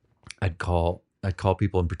 I'd call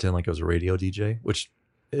people and pretend like I was a radio DJ, which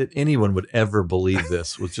anyone would ever believe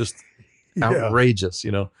this was just outrageous,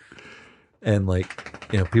 And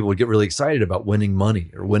people would get really excited about winning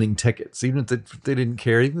money or winning tickets, even if they didn't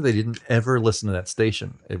care, even if they didn't ever listen to that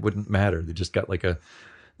station. It wouldn't matter. They just got like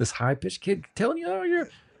this high pitched kid telling you, oh, you're,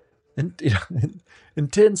 and in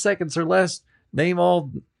 10 seconds or less, name all,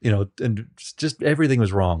 and just everything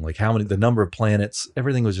was wrong. Like the number of planets,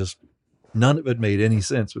 everything was just, none of it made any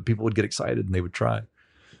sense, but people would get excited and they would try.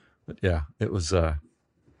 But yeah, it was a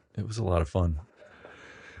lot of fun.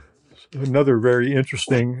 Another very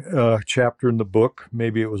interesting chapter in the book,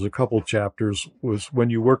 maybe it was a couple chapters, was when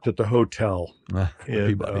you worked at the hotel.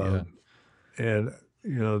 And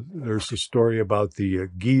there's a story about the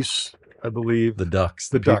geese, I believe. The ducks.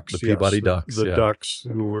 The ducks. The Peabody Ducks. The ducks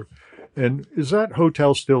who were. And is that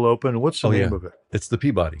hotel still open? What's the name of it? It's the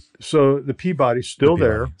Peabody. So the Peabody's still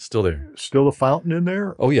there. Still there. Still a fountain in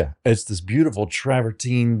there? Oh, yeah. It's this beautiful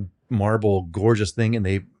travertine marble, gorgeous thing. And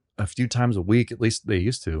a few times a week, at least they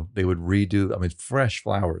used to, they would redo, fresh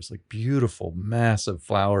flowers, like beautiful, massive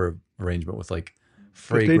flower arrangement with like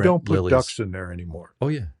fragrant lilies. But they don't put ducks in there anymore. Oh,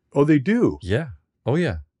 yeah. Oh, they do? Yeah. Oh,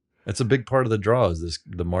 yeah. That's a big part of the draw, is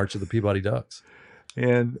the March of the Peabody Ducks.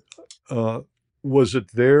 And was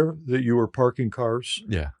it there that you were parking cars?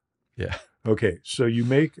 Yeah. Yeah. Okay. So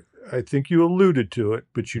I think you alluded to it,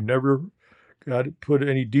 but you never got to put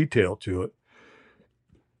any detail to it.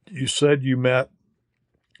 You said you met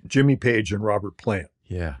Jimmy Page and Robert Plant.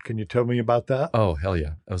 Yeah. Can you tell me about that? Oh, hell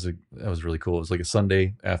yeah. That was really cool. It was like a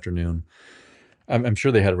Sunday afternoon. I'm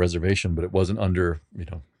sure they had a reservation, but it wasn't under,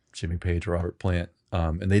 Jimmy Page, Robert Plant.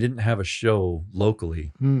 And they didn't have a show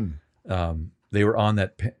locally. They were on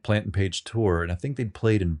that Plant and Page tour, and I think they'd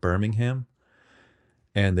played in Birmingham,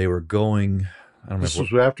 and they were going, I don't know. This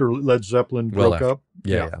was after Led Zeppelin broke up?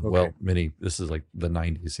 Yeah. Okay. Well, this is like the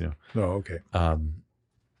 90s, Oh, okay.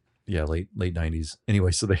 Yeah, late 90s.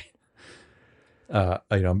 Anyway, so they,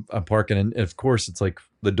 I'm parking, and of course it's like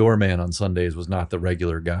the doorman on Sundays was not the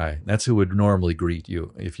regular guy. That's who would normally greet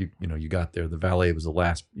you if you got there. The valet was the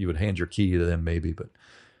last. You would hand your key to them maybe, but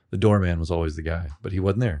the doorman was always the guy. But he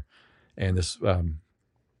wasn't there. And this, and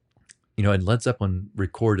Led Zeppelin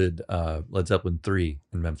recorded Led Zeppelin 3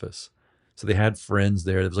 in Memphis. So they had friends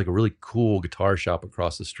there. There was like a really cool guitar shop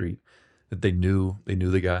across the street that they knew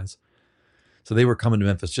the guys. So they were coming to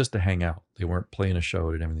Memphis just to hang out. They weren't playing a show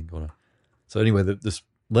and everything going on. So anyway, this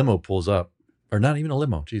limo pulls up, or not even a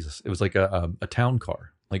limo, Jesus. It was like a town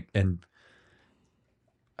car. And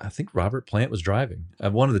I think Robert Plant was driving.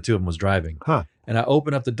 One of the two of them was driving. Huh. And I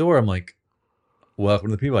open up the door. I'm like, welcome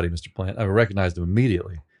to the Peabody, Mr. Plant. I recognized him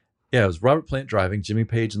immediately. Yeah, it was Robert Plant driving, Jimmy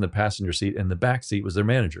Page in the passenger seat, and the back seat was their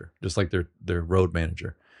manager, just like their road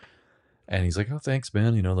manager. And he's like, oh, thanks,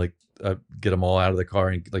 man. Get them all out of the car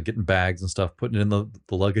and like getting bags and stuff, putting it in the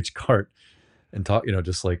luggage cart and talk,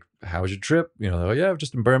 just like, how was your trip? Oh, yeah,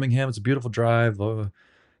 just in Birmingham. It's a beautiful drive.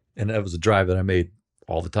 And that was a drive that I made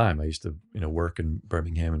all the time. I used to, work in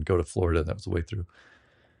Birmingham and go to Florida. That was the way through.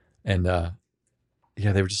 And,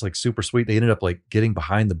 yeah, they were just like super sweet. They ended up like getting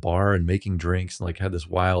behind the bar and making drinks and like had this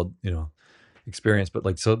wild, experience. But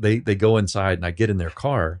like, so they go inside and I get in their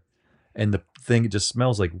car and the thing, it just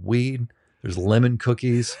smells like weed. There's lemon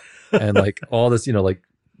cookies and like all this, like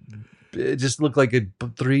it just looked like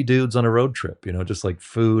three dudes on a road trip, just like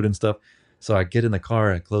food and stuff. So I get in the car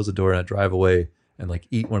and I close the door and I drive away and like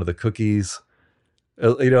eat one of the cookies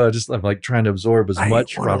I'm like trying to absorb as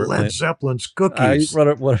much ate one of Robert Led Plant. Zeppelin's I cookies. run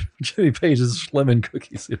up one of Jimmy Page's lemon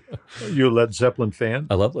cookies. You a Led Zeppelin fan?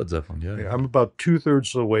 I love Led Zeppelin. Yeah. I'm about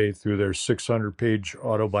 2/3 of the way through their 600-page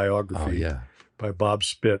autobiography Oh yeah, by Bob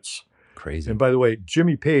Spitz. crazy. And by the way,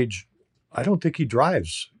 Jimmy Page, I don't think he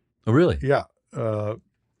drives. Oh really? Yeah.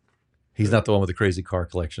 He's not the one with the crazy car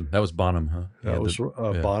collection. That was Bonham, huh? That was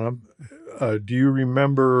yeah. Bonham. Do you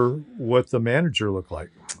remember what the manager looked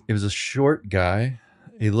like? It was a short guy.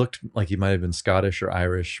 He looked like he might have been Scottish or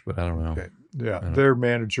Irish, but I don't know. Okay. Yeah, their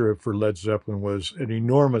manager for Led Zeppelin was an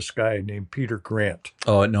enormous guy named Peter Grant.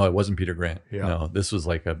 Oh no, it wasn't Peter Grant. Yeah. No, this was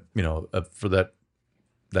like for that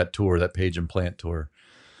tour, that Page and Plant tour.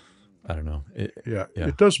 I don't know.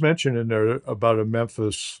 It does mention in there about a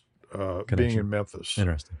Memphis being in Memphis.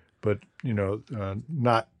 Interesting. But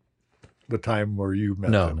not the time where you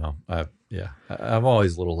met them. No. I'm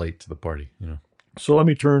always a little late to the party. So let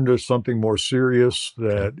me turn to something more serious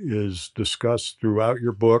that is discussed throughout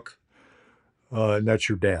your book, and that's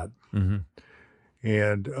your dad. Mm-hmm.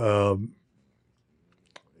 And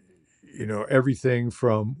everything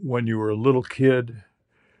from when you were a little kid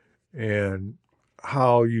and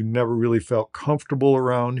how you never really felt comfortable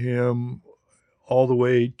around him, all the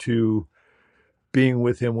way to being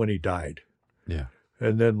with him when he died. Yeah.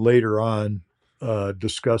 And then later on,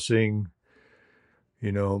 discussing,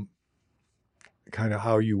 kind of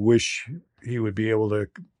how you wish he would be able to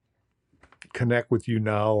connect with you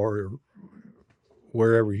now or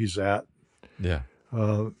wherever he's at. Yeah.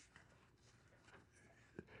 Do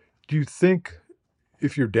you think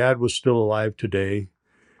if your dad was still alive today,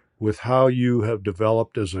 with how you have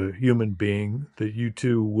developed as a human being, that you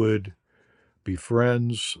two would be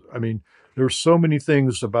friends? I mean, there are so many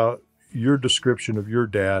things about your description of your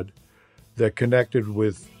dad that connected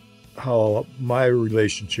with how my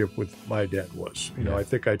relationship with my dad was. I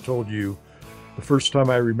think I told you the first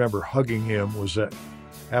time I remember hugging him was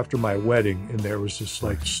after my wedding, and there was this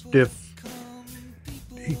like stiff,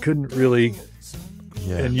 he couldn't really,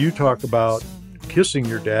 and you talk about kissing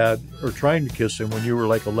your dad or trying to kiss him when you were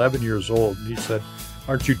like 11 years old. And he said,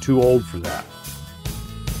 "Aren't you too old for that?"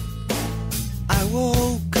 I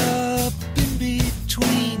woke up in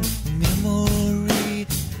between memory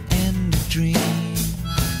and dream.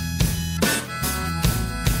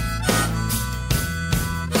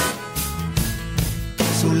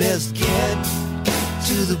 So let's get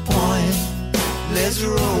to the point. Let's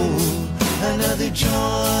roll another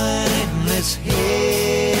joint. Let's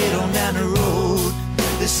head on down the road.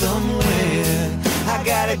 There's somewhere I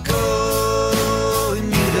gotta go, and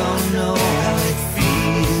you don't know how it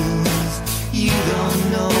feels. You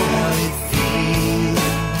don't know how it feels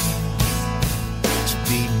to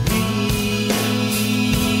be me.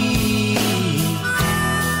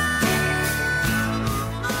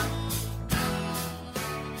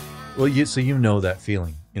 Well, so that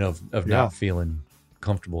feeling, of not feeling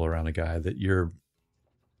comfortable around a guy that you're,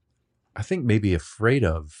 I think, maybe afraid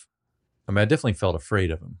of. I mean, I definitely felt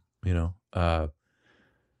afraid of him,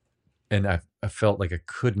 and I felt like I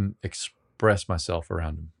couldn't express myself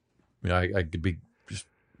around him. I could be just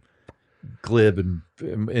glib and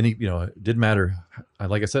any, it didn't matter.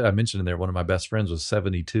 Like I said, I mentioned in there, one of my best friends was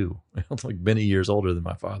 72, like many years older than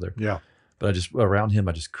my father. Yeah. But around him,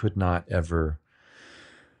 I just could not ever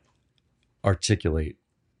articulate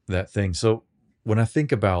that thing. So when I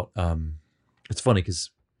think about, it's funny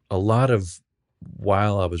because a lot of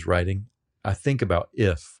while I was writing, I think about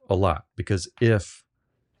if a lot, because if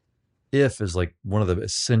is like one of the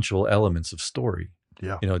essential elements of story.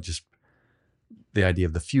 Yeah. Just the idea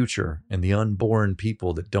of the future and the unborn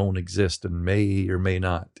people that don't exist and may or may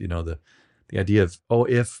not, the idea of,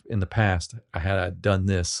 if in the past I had done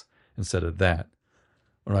this instead of that.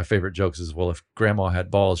 One of my favorite jokes is, well, if grandma had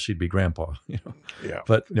balls, she'd be grandpa, Yeah.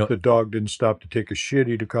 But the dog didn't stop to take a shit,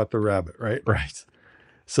 he'd have caught the rabbit, right? Right.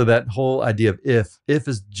 So that whole idea of if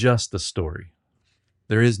is just the story.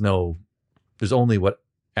 There's only what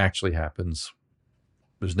actually happens.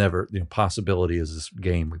 There's never, possibility is this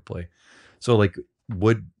game we play. So like,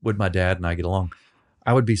 would my dad and I get along?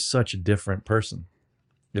 I would be such a different person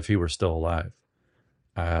if he were still alive.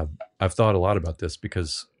 I've thought a lot about this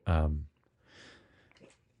because,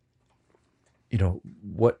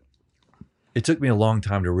 it took me a long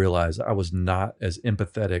time to realize I was not as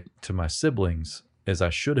empathetic to my siblings as I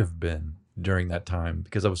should have been during that time,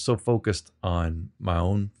 because I was so focused on my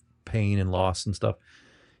own pain and loss and stuff.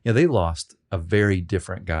 They lost a very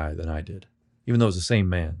different guy than I did, even though it was the same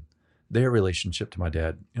man. Their relationship to my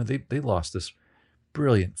dad, they lost this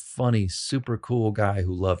brilliant, funny, super cool guy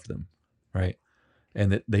who loved them, right?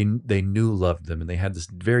 And that they knew loved them, and they had this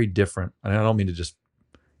very different, and I don't mean to just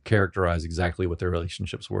characterize exactly what their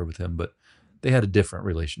relationships were with him, but they had a different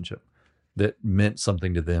relationship that meant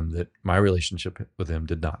something to them that my relationship with him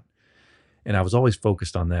did not. And I was always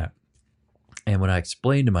focused on that. And when I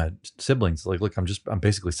explained to my siblings, like, look, I'm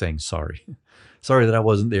basically saying sorry. Sorry that I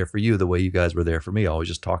wasn't there for you the way you guys were there for me. I always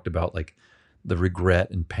just talked about like the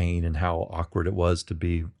regret and pain and how awkward it was to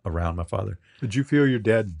be around my father. Did you feel your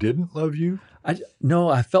dad didn't love you? No,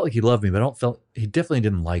 I felt like he loved me, but he definitely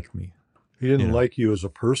didn't like me. He didn't like you as a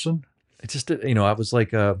person? It just, I was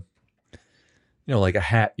like like a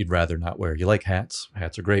hat you'd rather not wear. You like hats.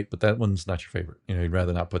 Hats are great, but that one's not your favorite. You'd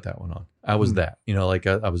rather not put that one on. I was that, like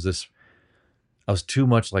I was too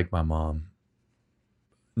much like my mom,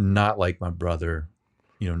 not like my brother,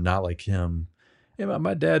 not like him. And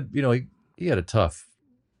my dad, he had a tough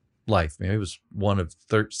life. He was one of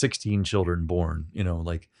 16 children born,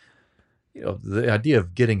 the idea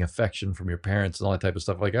of getting affection from your parents and all that type of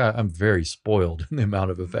stuff. Like I'm very spoiled in the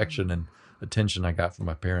amount of affection and attention I got from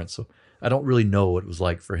my parents. So I don't really know what it was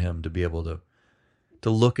like for him to be able to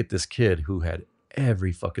look at this kid who had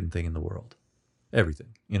every fucking thing in the world,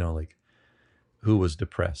 everything, like who was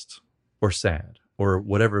depressed or sad or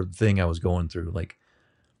whatever thing I was going through. Like,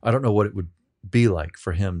 I don't know what it would be like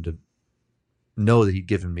for him to know that he'd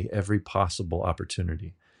given me every possible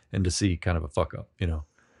opportunity and to see kind of a fuck up,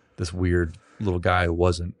 this weird little guy who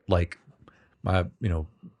wasn't like my,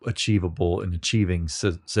 achievable and achieving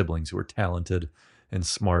siblings who were talented and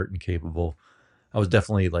smart and capable. I was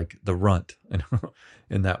definitely like the runt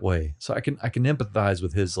in that way. So I can empathize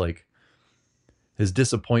with his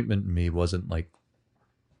disappointment in me wasn't like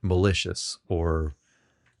malicious or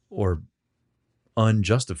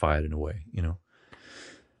unjustified in a way,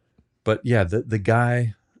 But yeah, the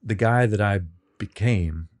guy that I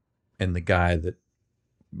became and the guy that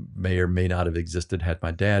may or may not have existed had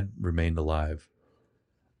my dad remained alive.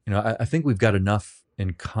 I think we've got enough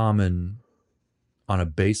in common on a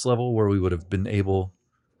base level where we would have been able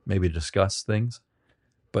maybe to discuss things.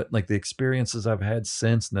 But like the experiences I've had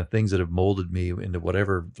since and the things that have molded me into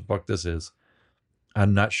whatever the fuck this is,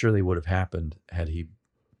 I'm not sure they would have happened had he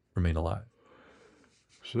remained alive.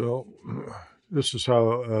 So this is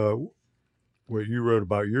how what you wrote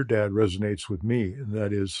about your dad resonates with me. And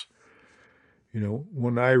that is,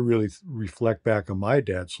 when I really reflect back on my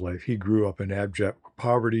dad's life, he grew up in abject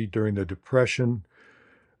poverty during the Depression.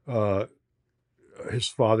 His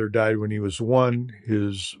father died when he was 1.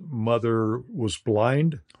 His mother was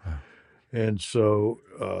blind. Wow. And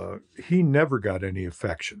so he never got any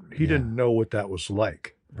affection. He didn't know what that was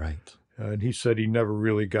like. Right. And he said he never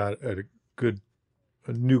really got a good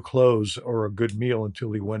new clothes or a good meal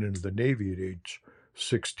until he went into the Navy at age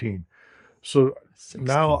 16. So 16.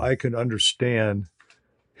 Now I can understand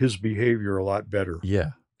his behavior a lot better.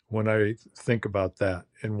 Yeah. When I think about that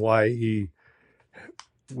and why he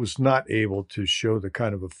was not able to show the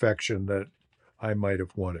kind of affection that I might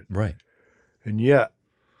have wanted. Right. And yet,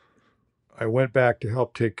 I went back to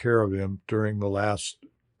help take care of him during the last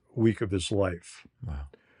week of his life. Wow.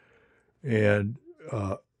 And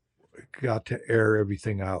got to air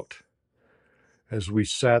everything out. As we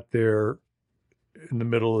sat there in the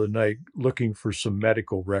middle of the night looking for some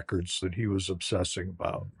medical records that he was obsessing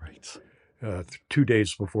about. Right. 2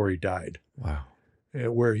 days before he died. Wow.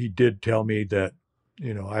 Where he did tell me that,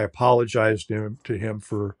 I apologized to him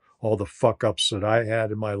for all the fuck ups that I had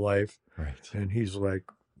in my life. Right. And he's like,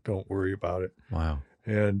 don't worry about it. Wow.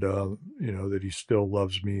 And, that he still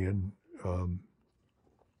loves me.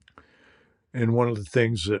 And one of the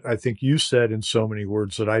things that I think you said in so many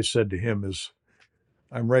words that I said to him is,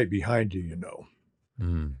 I'm right behind you,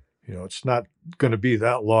 Mm. It's not going to be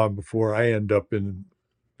that long before I end up in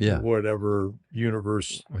whatever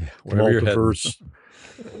universe, whatever multiverse,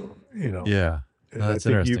 Yeah. And I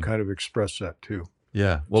think you kind of expressed that too.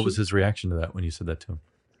 Yeah. What was his reaction to that when you said that to him?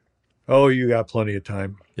 Oh, you got plenty of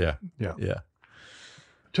time. Yeah. Yeah. Yeah.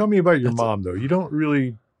 Tell me about your mom, though. You don't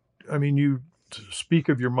really, you speak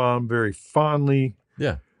of your mom very fondly.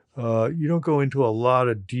 Yeah. You don't go into a lot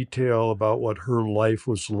of detail about what her life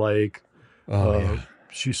was like.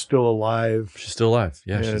 She's still alive. She's still alive.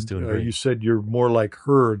 Yeah, and, she's doing great. You said you're more like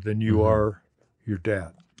her than you are your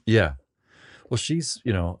dad. Yeah. Well, she's,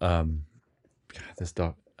 God, this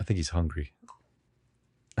dog, I think he's hungry.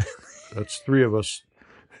 That's 3 of us.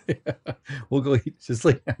 Yeah. We'll go eat just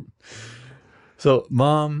like him. So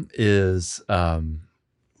mom is,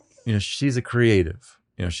 she's a creative.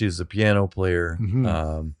 She's a piano player.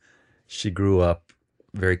 Mm-hmm. She grew up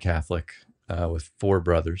very Catholic with 3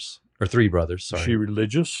 brothers. Sorry. Is she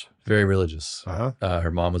religious? Very religious. Uh-huh. Her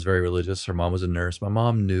mom was very religious. Her mom was a nurse. My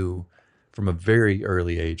mom knew from a very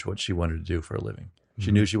early age what she wanted to do for a living.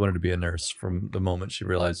 She knew she wanted to be a nurse from the moment she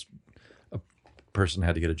realized a person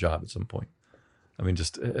had to get a job at some point. I mean,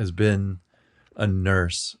 just has been a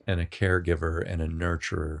nurse and a caregiver and a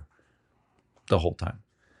nurturer the whole time.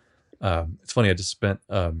 It's funny. I just spent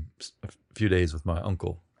a few days with my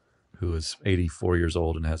uncle, who is 84 years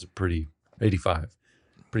old and has 85,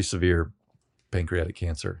 pretty severe pancreatic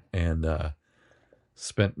cancer, and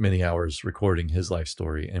spent many hours recording his life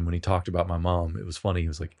story. And when he talked about my mom, it was funny. He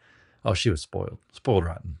was like, "Oh, she was spoiled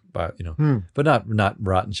rotten, but but not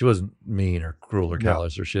rotten. She wasn't mean or cruel or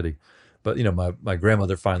callous or shitty. But my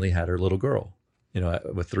grandmother finally had her little girl.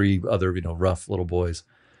 With 3 other rough little boys,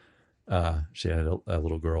 she had a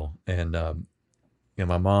little girl, and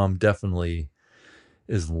my mom definitely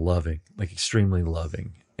is loving, like extremely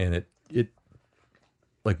loving, and it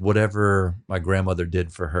like whatever my grandmother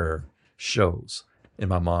did for her shows in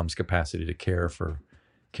my mom's capacity to care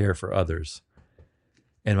for others.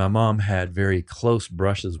 And my mom had very close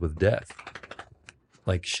brushes with death.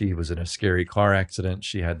 Like, she was in a scary car accident.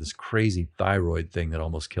 She had this crazy thyroid thing that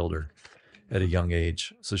almost killed her at a young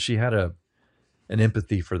age. So she had an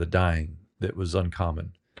empathy for the dying that was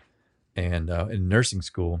uncommon. And in nursing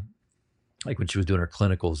school, like when she was doing her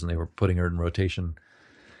clinicals and they were putting her in rotation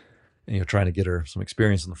and trying to get her some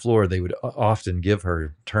experience on the floor, they would often give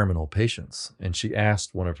her terminal patients. And she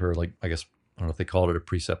asked one of her, like, I guess, I don't know if they called it a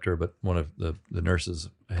preceptor, but one of the nurses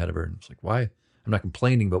ahead of her, and it's like, why? I'm not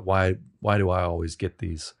complaining, but why do I always get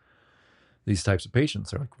these types of patients?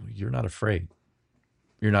 They're like, well, you're not afraid.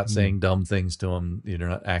 You're not saying dumb things to them. You're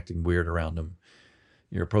not acting weird around them.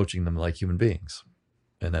 You're approaching them like human beings.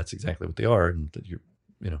 And that's exactly what they are. And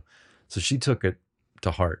so she took it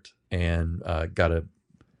to heart and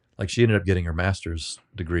she ended up getting her master's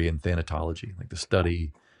degree in thanatology, like the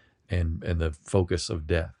study and the focus of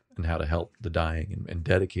death and how to help the dying, and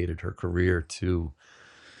dedicated her career to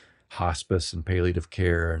hospice and palliative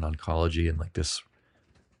care and oncology and like this,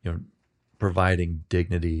 providing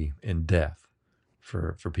dignity in death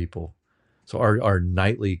for people. So our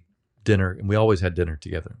nightly dinner, and we always had dinner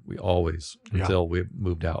together. We always, until we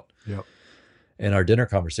moved out. Yep. And our dinner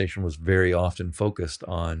conversation was very often focused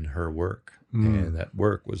on her work. And that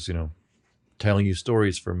work was, telling you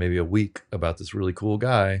stories for maybe a week about this really cool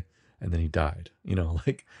guy. And then he died,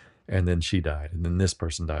 and then she died, and then this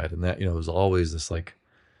person died. And that, it was always this like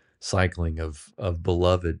cycling of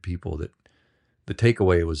beloved people. That the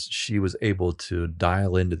takeaway was she was able to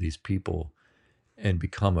dial into these people and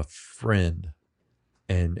become a friend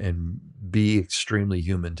and be extremely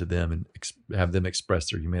human to them and have them express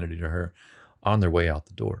their humanity to her on their way out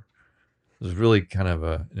the door. It was really kind of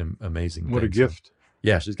an amazing thing. What a gift. So,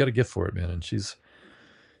 yeah, she's got a gift for it, man. And she's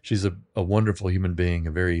a wonderful human being,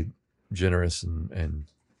 a very generous and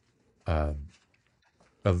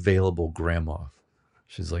available grandma.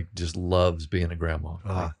 She's like, just loves being a grandma.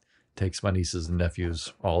 Like, takes my nieces and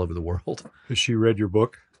nephews all over the world. Has she read your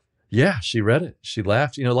book? Yeah, she read it. She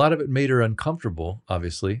laughed. A lot of it made her uncomfortable,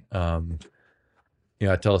 obviously. I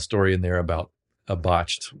tell a story in there about a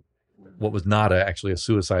botched, what was not actually a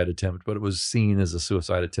suicide attempt, but it was seen as a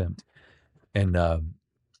suicide attempt. And,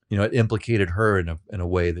 it implicated her in a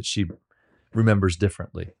way that she remembers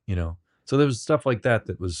differently, So there was stuff like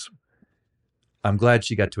that was, I'm glad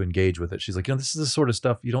she got to engage with it. She's like, this is the sort of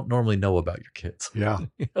stuff you don't normally know about your kids. Yeah.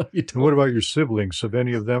 And what about your siblings? Have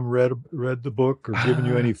any of them read the book or given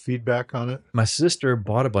you any feedback on it? My sister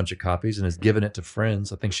bought a bunch of copies and has given it to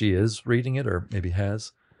friends. I think she is reading it, or maybe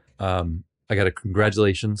has. I got a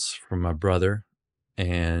congratulations from my brother,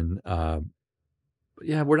 and I'm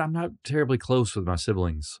not terribly close with my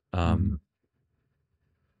siblings,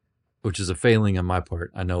 which is a failing on my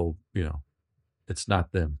part. I know, it's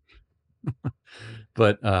not them.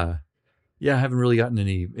 But I haven't really gotten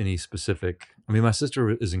any specific. I mean, my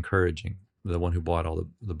sister is encouraging, the one who bought all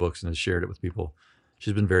the books and has shared it with people.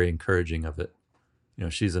 She's been very encouraging of it.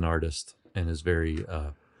 She's an artist and is very,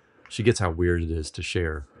 she gets how weird it is to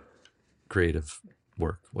share creative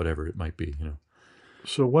work, whatever it might be,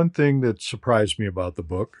 So one thing that surprised me about the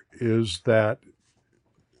book is that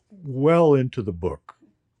well into the book,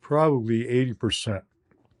 probably 80%,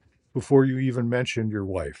 before you even mentioned your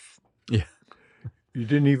wife. Yeah. You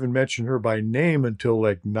didn't even mention her by name until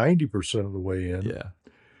like 90% of the way in. Yeah.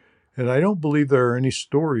 And I don't believe there are any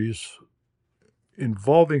stories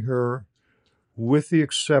involving her, with the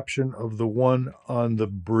exception of the one on the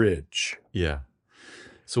bridge. Yeah.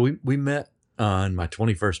 So we met on my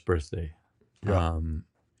 21st birthday. Yeah.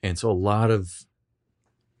 And so a lot of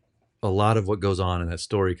what goes on in that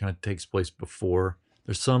story kind of takes place before.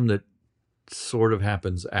 There's some that sort of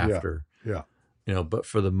happens after. Yeah. But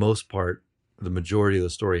for the most part, the majority of the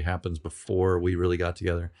story happens before we really got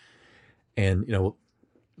together. And,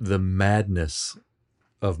 the madness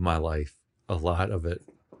of my life, a lot of it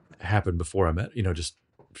happened before I met, just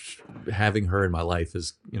having her in my life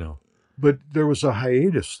is, But there was a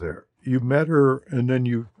hiatus there. You met her, and then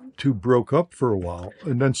you two broke up for a while,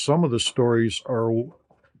 and then some of the stories are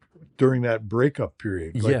during that breakup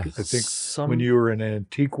period. Like, yeah, I think when you were in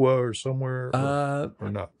Antigua or somewhere, or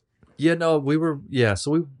not. Yeah, no,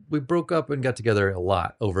 so we broke up and got together a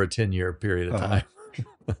lot over a 10-year period of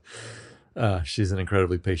time. She's an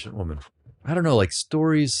incredibly patient woman. I don't know, like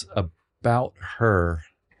stories about her.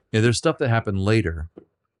 Yeah, there's stuff that happened later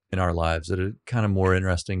in our lives that are kind of more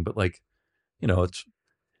interesting, but like, it's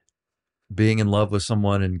being in love with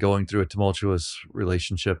someone and going through a tumultuous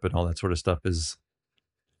relationship and all that sort of stuff is,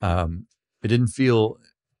 it didn't feel,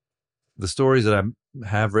 the stories that I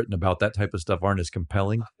have written about that type of stuff aren't as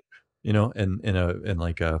compelling, in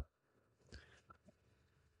like a,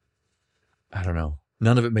 I don't know.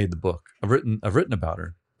 None of it made the book. I've written about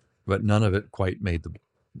her, but none of it quite made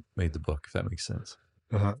the book, if that makes sense.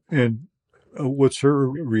 And what's her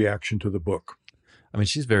reaction to the book? I mean,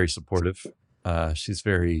 she's very supportive. She's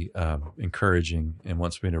very encouraging and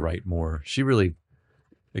wants me to write more. She really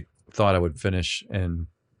thought I would finish and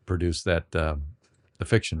produce that the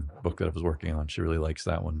fiction book that I was working on. She really likes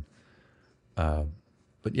that one.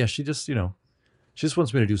 But yeah, she just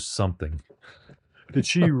wants me to do something. Did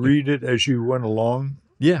she read it as you went along?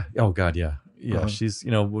 Yeah. Oh God, yeah. Yeah. She's,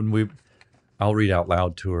 I'll read out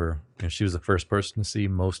loud to her. She was the first person to see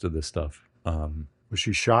most of this stuff. Was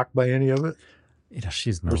she shocked by any of it?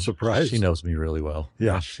 Or surprised? She knows me really well.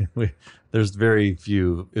 Yeah. There's very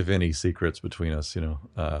few, if any, secrets between us,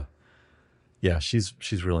 Yeah,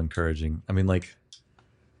 she's real encouraging. I mean, like,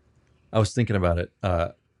 I was thinking about it.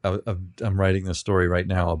 I'm writing this story right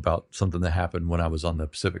now about something that happened when I was on the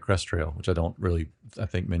Pacific Crest Trail, which I don't really, I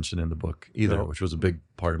think, mention in the book either, which was a big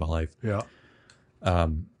part of my life. Yeah.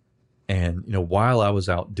 And, while I was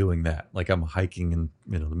out doing that, like I'm hiking in,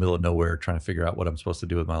 the middle of nowhere, trying to figure out what I'm supposed to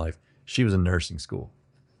do with my life. She was in nursing school,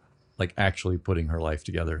 like actually putting her life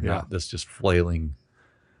together, not this just flailing,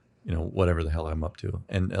 whatever the hell I'm up to.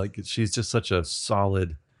 And like, she's just such a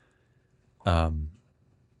solid,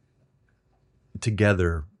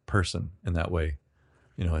 together person in that way.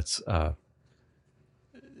 It's,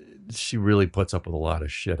 she really puts up with a lot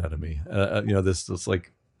of shit out of me. This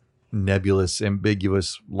like nebulous,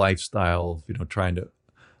 ambiguous lifestyle, trying to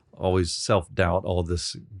always self-doubt all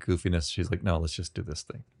this goofiness. She's like, no, let's just do this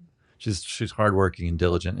thing. She's hardworking and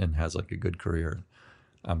diligent and has like a good career.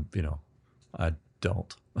 I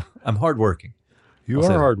don't. I'm hardworking. You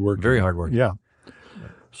are hardworking. Very hardworking. Yeah.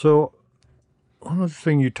 So one other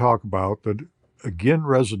thing you talk about that again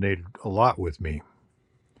resonated a lot with me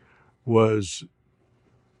was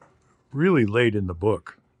really late in the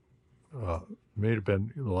book. May have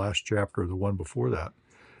been the last chapter or the one before that.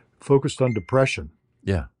 Focused on depression.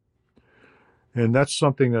 Yeah. And that's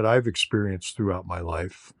something that I've experienced throughout my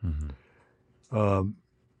life. Mm-hmm.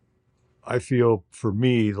 I feel for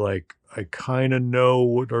me, like I kind of know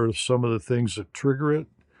what are some of the things that trigger it.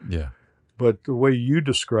 Yeah. But the way you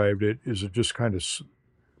described it is it just kind of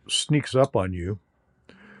sneaks up on you.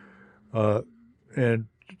 And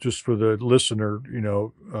just for the listener,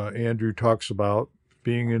 Andrew talks about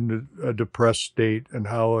being in a depressed state and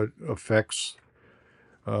how it affects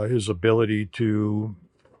his ability to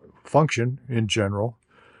function in general.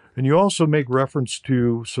 And you also make reference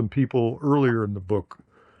to some people earlier in the book,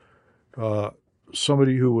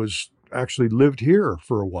 somebody who was actually lived here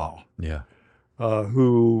for a while. Yeah.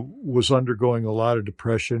 Who was undergoing a lot of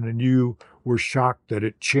depression, and you were shocked that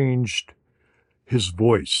it changed his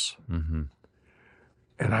voice. Mm-hmm.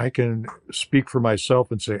 And I can speak for myself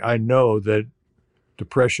and say, I know that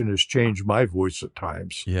depression has changed my voice at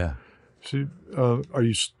times. Yeah. So, are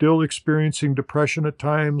you still experiencing depression at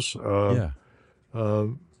times? Yeah.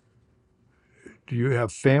 Do you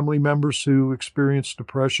have family members who experience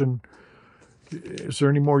depression? Is there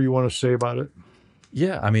any more you want to say about it?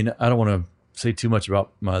 Yeah. I mean, I don't want to say too much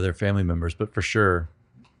about my other family members, but for sure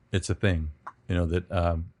it's a thing,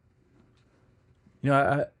 that,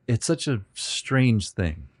 it's such a strange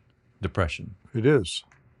thing, depression. It is.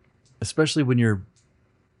 Especially when you're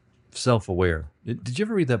self-aware. Did you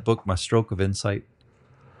ever read that book, My Stroke of Insight?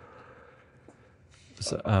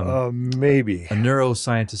 Maybe. A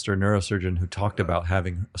neuroscientist or a neurosurgeon who talked about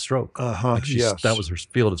having a stroke. Yes. That was her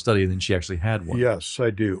field of study, and then she actually had one. Yes, I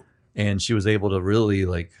do. And she was able to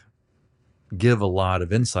really give a lot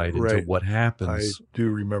of insight into what happens. I do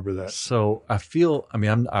remember that. So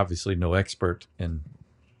I'm obviously no expert in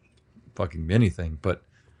fucking anything, but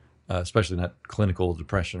especially not clinical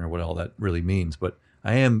depression or what all that really means. But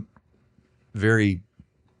I am very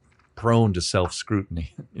prone to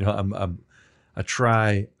self-scrutiny. I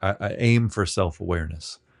aim for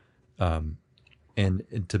self-awareness. And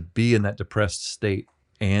to be in that depressed state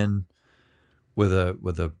and with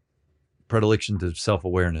a predilection to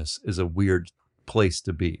self-awareness is a weird place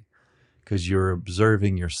to be, because you're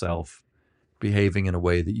observing yourself behaving in a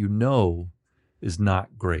way that is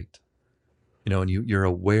not great. And you're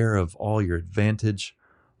aware of all your advantage,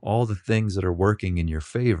 all the things that are working in your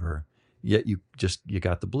favor, yet you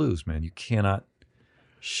got the blues, man. You cannot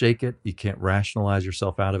shake it. You can't rationalize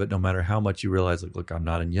yourself out of it, no matter how much you realize, like, look, I'm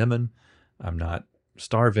not in Yemen. I'm not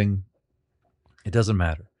starving. It doesn't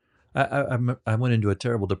matter. I went into a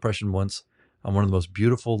terrible depression once on one of the most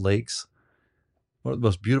beautiful lakes, one of the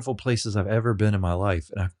most beautiful places I've ever been in my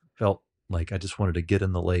life. And I felt like I just wanted to get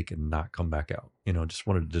in the lake and not come back out. Just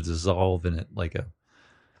wanted to dissolve in it like a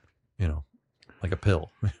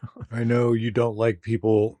pill. I know you don't like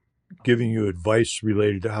people giving you advice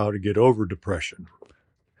related to how to get over depression.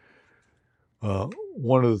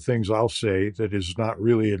 One of the things I'll say that is not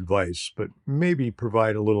really advice, but maybe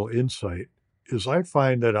provide a little insight, is I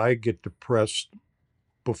find that I get depressed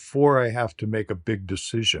before I have to make a big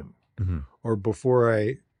decision, mm-hmm. or before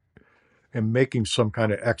I am making some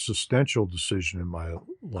kind of existential decision in my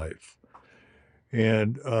life.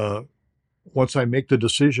 And once I make the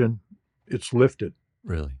decision, it's lifted.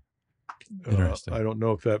 Really? Interesting. I don't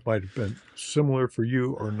know if that might have been similar for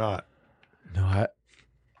you or not. No,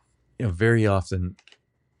 very often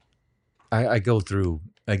I go through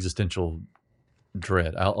existential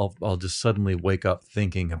dread. I'll just suddenly wake up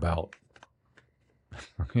thinking about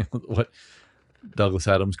what Douglas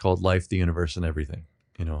Adams called life, the universe, and everything.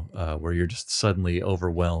 Where you're just suddenly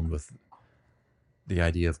overwhelmed with the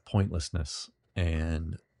idea of pointlessness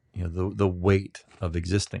and the weight of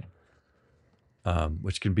existing,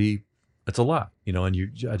 which can be, it's a lot. And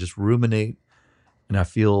I just ruminate, and I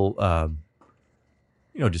feel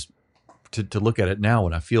just to look at it now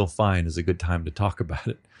when I feel fine is a good time to talk about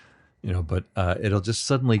it, but it'll just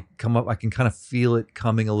suddenly come up. I can kind of feel it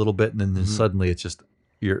coming a little bit. And then mm-hmm. suddenly it's just,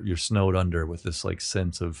 you're snowed under with this like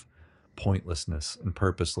sense of pointlessness and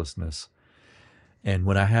purposelessness. And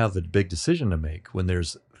when I have a big decision to make, when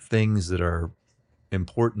there's things that are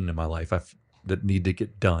important in my life that need to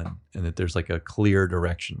get done, and that there's like a clear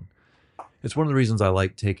direction, it's one of the reasons I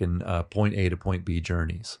like taking point A to point B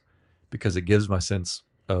journeys, because it gives my sense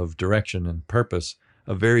of direction and purpose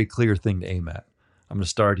a very clear thing to aim at. I'm going to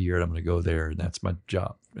start here and I'm going to go there, and that's my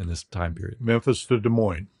job in this time period. Memphis to Des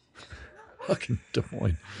Moines. Fucking Des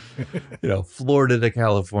Moines. Florida to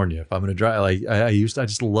California. If I'm going to drive, I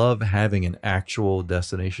just love having an actual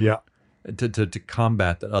destination. Yeah. To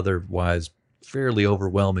combat that otherwise fairly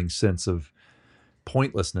overwhelming sense of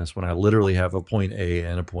pointlessness when I literally have a point A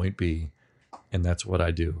and a point B, and that's what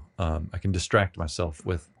I do. I can distract myself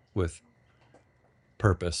with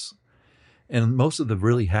purpose. And most of the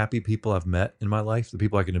really happy people I've met in my life, the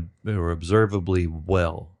people who are observably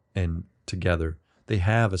well and together, they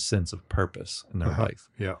have a sense of purpose in their life.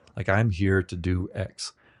 Yeah. Like, I'm here to do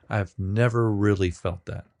X. I've never really felt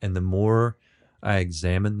that. And the more I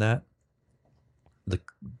examine that, the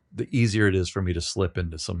easier it is for me to slip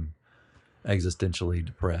into some existentially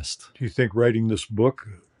depressed. Do you think writing this book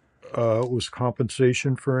was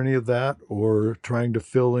compensation for any of that, or trying to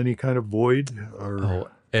fill any kind of void?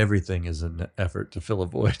 Or everything is an effort to fill a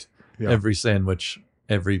void. Yeah. Every sandwich,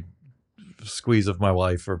 every squeeze of my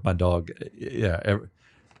wife or my dog. Yeah.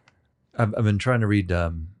 I've been trying to read,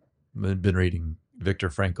 been reading Viktor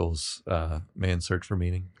Frankl's Man's Search for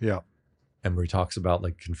Meaning. Yeah. And where he talks about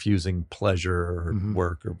like confusing pleasure or mm-hmm.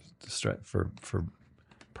 work or for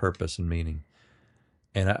purpose and meaning.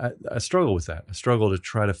 And I struggle with that. I struggle to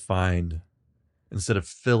try to find, instead of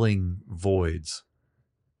filling voids,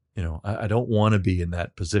 I don't want to be in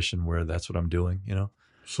that position where that's what I'm doing,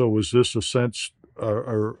 So was this a sense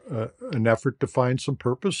or an effort to find some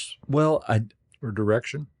purpose? Well, or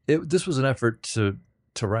direction? This was an effort to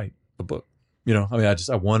write a book.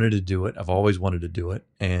 I wanted to do it. I've always wanted to do it.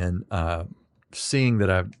 And seeing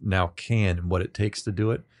that I now can and what it takes to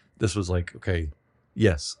do it, this was like, okay,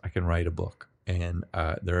 yes, I can write a book. And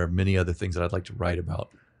there are many other things that I'd like to write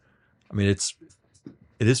about. I mean, it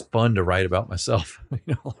is fun to write about myself.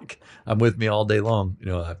 Like, I'm with me all day long.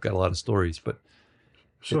 I've got a lot of stories. But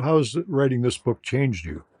so, how has writing this book changed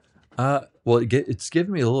you? Well, it's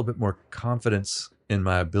given me a little bit more confidence in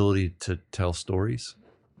my ability to tell stories.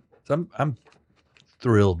 So I'm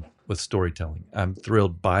thrilled with storytelling. I'm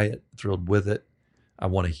thrilled by it, thrilled with it. I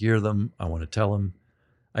want to hear them. I want to tell them.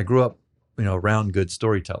 I grew up, around good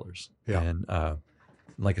storytellers. Yeah. And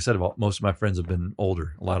like I said, most of my friends have been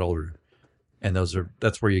older, a lot older. And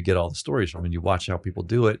that's where you get all the stories from, and you watch how people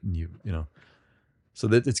do it, and you know, so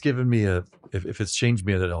that it's given me if it's changed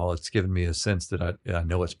me at all, it's given me a sense that I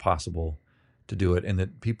know it's possible to do it, and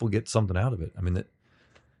that people get something out of it. I mean,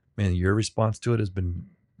 man, your response to it has been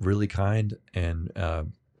really kind and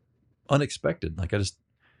unexpected. Like a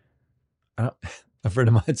friend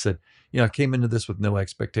of mine said, I came into this with no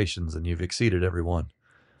expectations, and you've exceeded every one.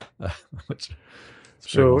 Which,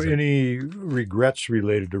 so, any regrets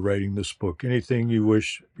related to writing this book? Anything you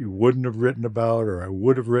wish you wouldn't have written about, or I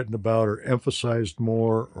would have written about, or emphasized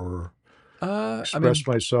more, or expressed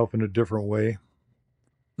myself in a different way?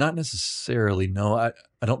 Not necessarily. No, I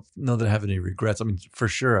don't know that I have any regrets. I mean, for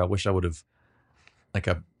sure, I wish I would have.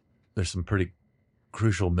 There's some pretty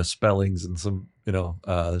crucial misspellings and some,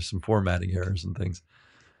 there's some formatting errors and things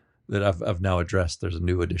that I've now addressed. There's a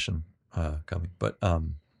new edition coming, but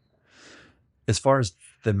as far as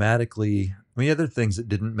thematically, other things that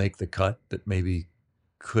didn't make the cut that maybe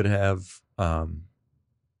could have, and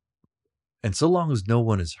so long as no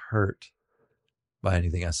one is hurt by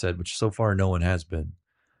anything I said, which so far no one has been.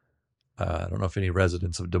 I don't know if any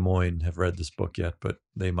residents of Des Moines have read this book yet, but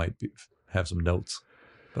they might have some notes.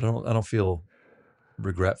 But I don't feel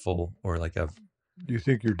regretful or like I've. Do you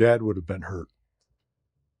think your dad would have been hurt?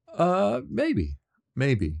 Maybe,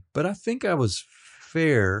 but I think I was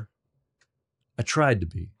fair. I tried to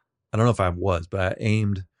be. I don't know if I was, but I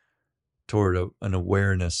aimed toward an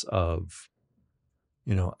awareness of,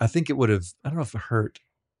 I think it would have, I don't know if it hurt.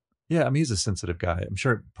 Yeah, he's a sensitive guy. I'm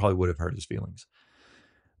sure it probably would have hurt his feelings.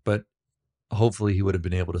 But hopefully he would have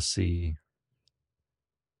been able to see.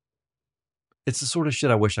 It's the sort of shit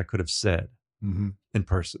I wish I could have said in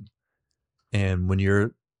person. And when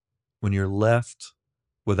you're left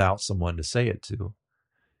without someone to say it to,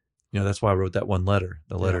 that's why I wrote that one letter,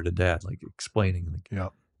 the letter to Dad, like explaining.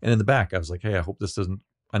 And in the back, I was like, hey, I hope this doesn't,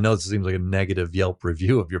 I know this seems like a negative Yelp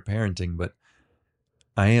review of your parenting, but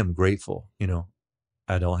I am grateful.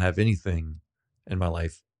 I don't have anything in my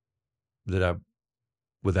life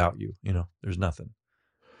without you, there's nothing.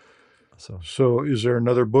 So is there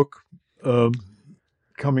another book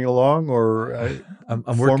coming along, or I'm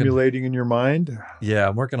formulating in your mind? Yeah,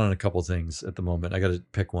 I'm working on a couple things at the moment. I got to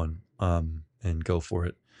pick one and go for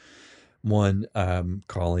it. One I'm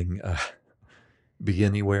calling Be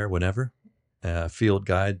Anywhere, Whenever, Field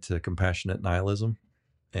Guide to Compassionate Nihilism.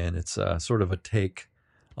 And it's sort of a take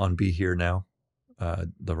on Be Here Now,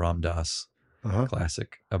 the Ram Dass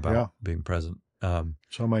classic about being present.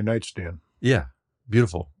 It's on my nightstand. Yeah,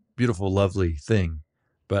 beautiful, lovely thing.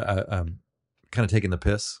 But I'm kind of taking the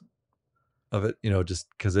piss of it, just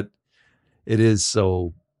because it is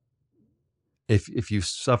so. If you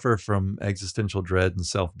suffer from existential dread and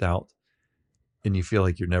self-doubt, and you feel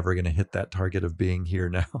like you're never going to hit that target of being here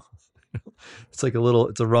now, it's like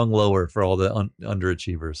it's a rung lower for all the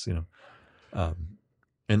underachievers,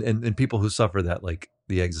 and people who suffer that, like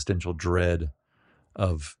the existential dread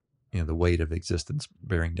of, the weight of existence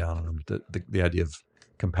bearing down on them, the idea of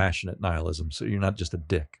compassionate nihilism. So you're not just a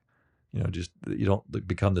dick, you don't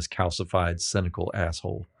become this calcified, cynical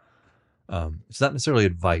asshole. It's not necessarily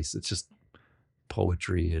advice. It's just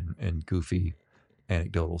poetry and goofy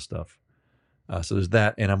anecdotal stuff. So there's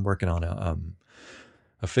that, and I'm working on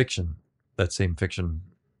a fiction, that same fiction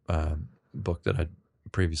book that I'd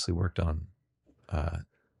previously worked on. And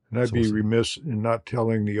I'd be remiss in not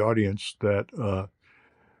telling the audience that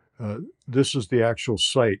this is the actual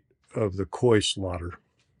site of the koi slaughter.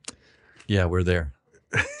 Yeah, we're there.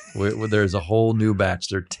 There's a whole new batch.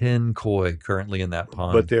 There are 10 koi currently in that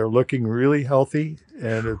pond. But they're looking really healthy,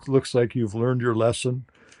 and it looks like you've learned your lesson.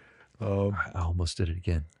 I almost did it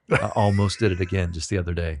again. Just the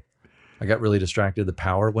other day. I got really distracted. The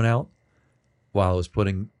power went out while I was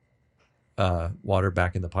putting water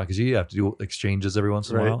back in the pot, because you have to do exchanges every once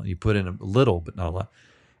in a while. And you put in a little, but not a lot.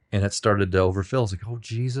 And it started to overfill. I was like, oh,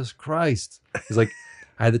 Jesus Christ. It's like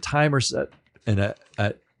I had the timer set, and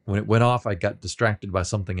when it went off, I got distracted by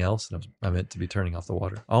something else, and I meant to be turning off the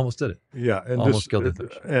water. I almost did it. Yeah. And almost killed the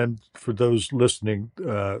fish. And for those listening,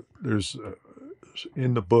 there's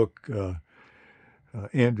in the book,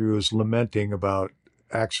 Andrew is lamenting about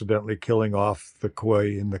accidentally killing off the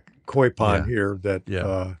koi in the koi pond here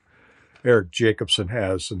that Eric Jacobson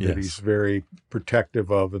has, and that he's very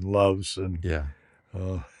protective of and loves. And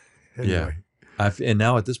anyway. And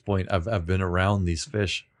now at this point, I've been around these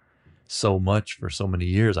fish so much for so many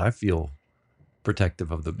years. I feel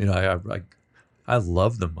protective of them. I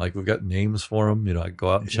love them. Like, we've got names for them. I go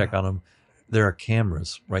out and check on them. There are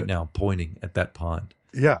cameras right now pointing at that pond.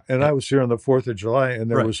 Yeah, and I was here on the 4th of July,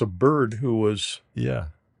 and there was a bird who was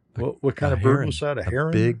What kind of bird was that? A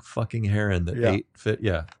heron? Big fucking heron that ate fish.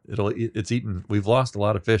 Yeah, it's eaten. We've lost a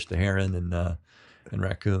lot of fish to heron and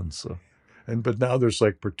raccoons. So, but now there's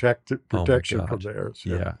like protection from there. So.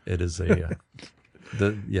 Yeah, it is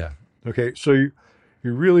Okay, so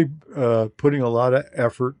you're really putting a lot of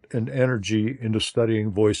effort and energy into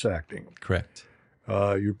studying voice acting. Correct.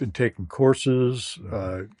 You've been taking courses.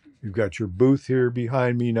 You've got your booth here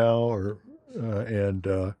behind me now,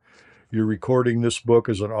 and you're recording this book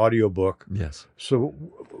as an audiobook. Yes. So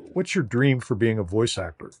what's your dream for being a voice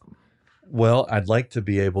actor? Well, I'd like to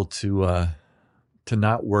be able to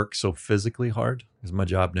not work so physically hard, because my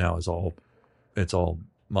job now is all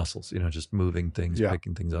muscles, just moving things,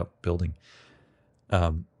 picking things up, building.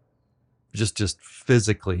 Just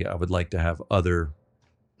physically, I would like to have other.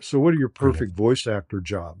 So what are your perfect voice actor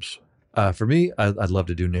jobs? For me, I'd love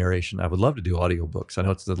to do narration. I would love to do audiobooks. I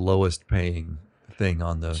know it's the lowest paying thing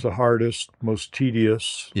on It's the hardest, most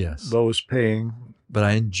tedious, lowest paying. But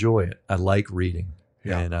I enjoy it. I like reading,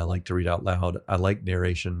 and I like to read out loud. I like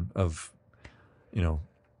narration of,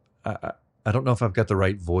 I don't know if I've got the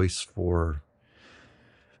right voice for,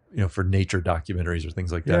 for nature documentaries or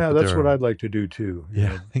things like that. Yeah, that's what I'd like to do too.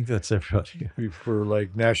 Yeah, I think that's everybody. For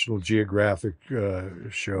like National Geographic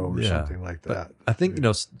show or something like that. But I think,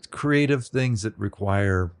 creative things that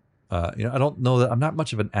require, I don't know that I'm not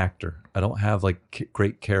much of an actor. I don't have like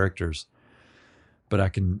great characters, but I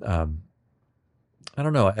can, I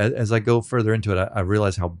don't know. As I go further into it, I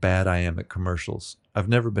realize how bad I am at commercials. I've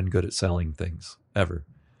never been good at selling things ever.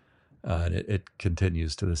 And it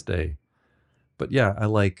continues to this day. But yeah, I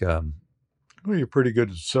like. Well, you're pretty good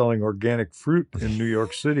at selling organic fruit in New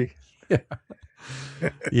York City.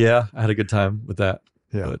 Yeah, I had a good time with that.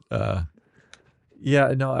 Yeah. But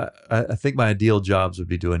I think my ideal jobs would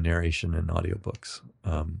be doing narration and audiobooks.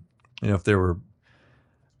 If there were,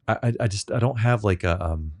 I don't have like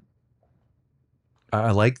a.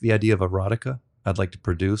 I like the idea of erotica. I'd like to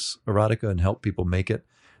produce erotica and help people make it,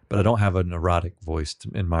 but I don't have an erotic voice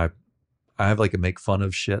I have like a make fun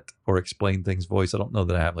of shit or explain things voice. I don't know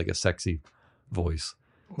that I have like a sexy voice.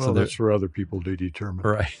 Well, so that's for other people to determine.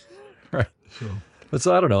 Right.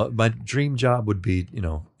 So I don't know. My dream job would be,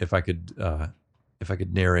 if I could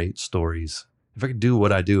narrate stories, if I could do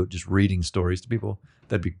what I do, just reading stories to people,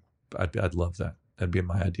 I'd love that. That'd be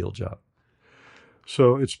my ideal job.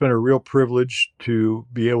 So it's been a real privilege to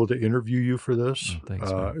be able to interview you for this. Oh,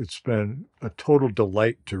 thanks. It's been a total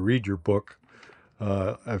delight to read your book.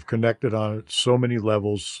 I've connected on it so many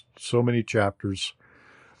levels, so many chapters.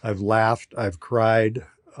 I've laughed, I've cried.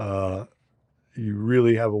 You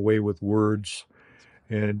really have a way with words,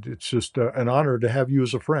 and it's just an honor to have you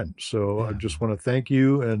as a friend. So I just want to thank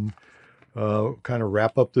you and kind of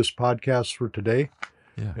wrap up this podcast for today.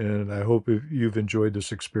 Yeah. And I hope you've enjoyed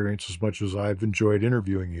this experience as much as I've enjoyed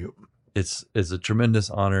interviewing you. It's a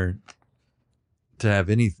tremendous honor to have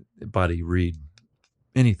anybody read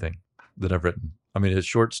anything that I've written. I mean, a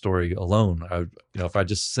short story alone, if I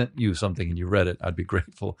just sent you something and you read it, I'd be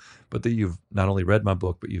grateful. But that you've not only read my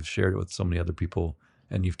book, but you've shared it with so many other people,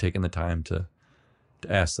 and you've taken the time to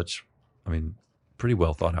ask such, pretty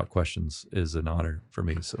well thought out questions is an honor for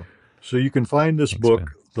me. So you can find this book, man.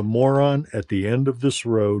 The Moron at the End of This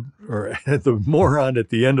Road, or The Moron at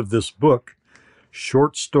the End of This Book,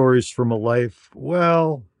 Short Stories from a Life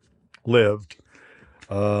Well Lived.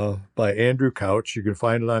 By Andrew Couch. You can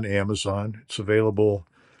find it on Amazon. It's available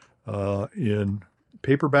in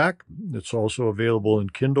paperback. It's also available in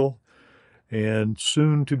Kindle, and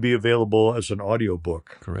soon to be available as an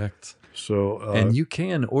audiobook. Correct. So, and you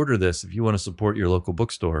can order this if you want to support your local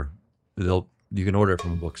bookstore. You can order it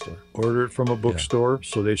from a bookstore. Order it from a bookstore,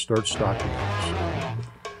 so they start stocking it.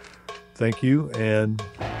 So, thank you, and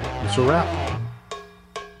it's a wrap.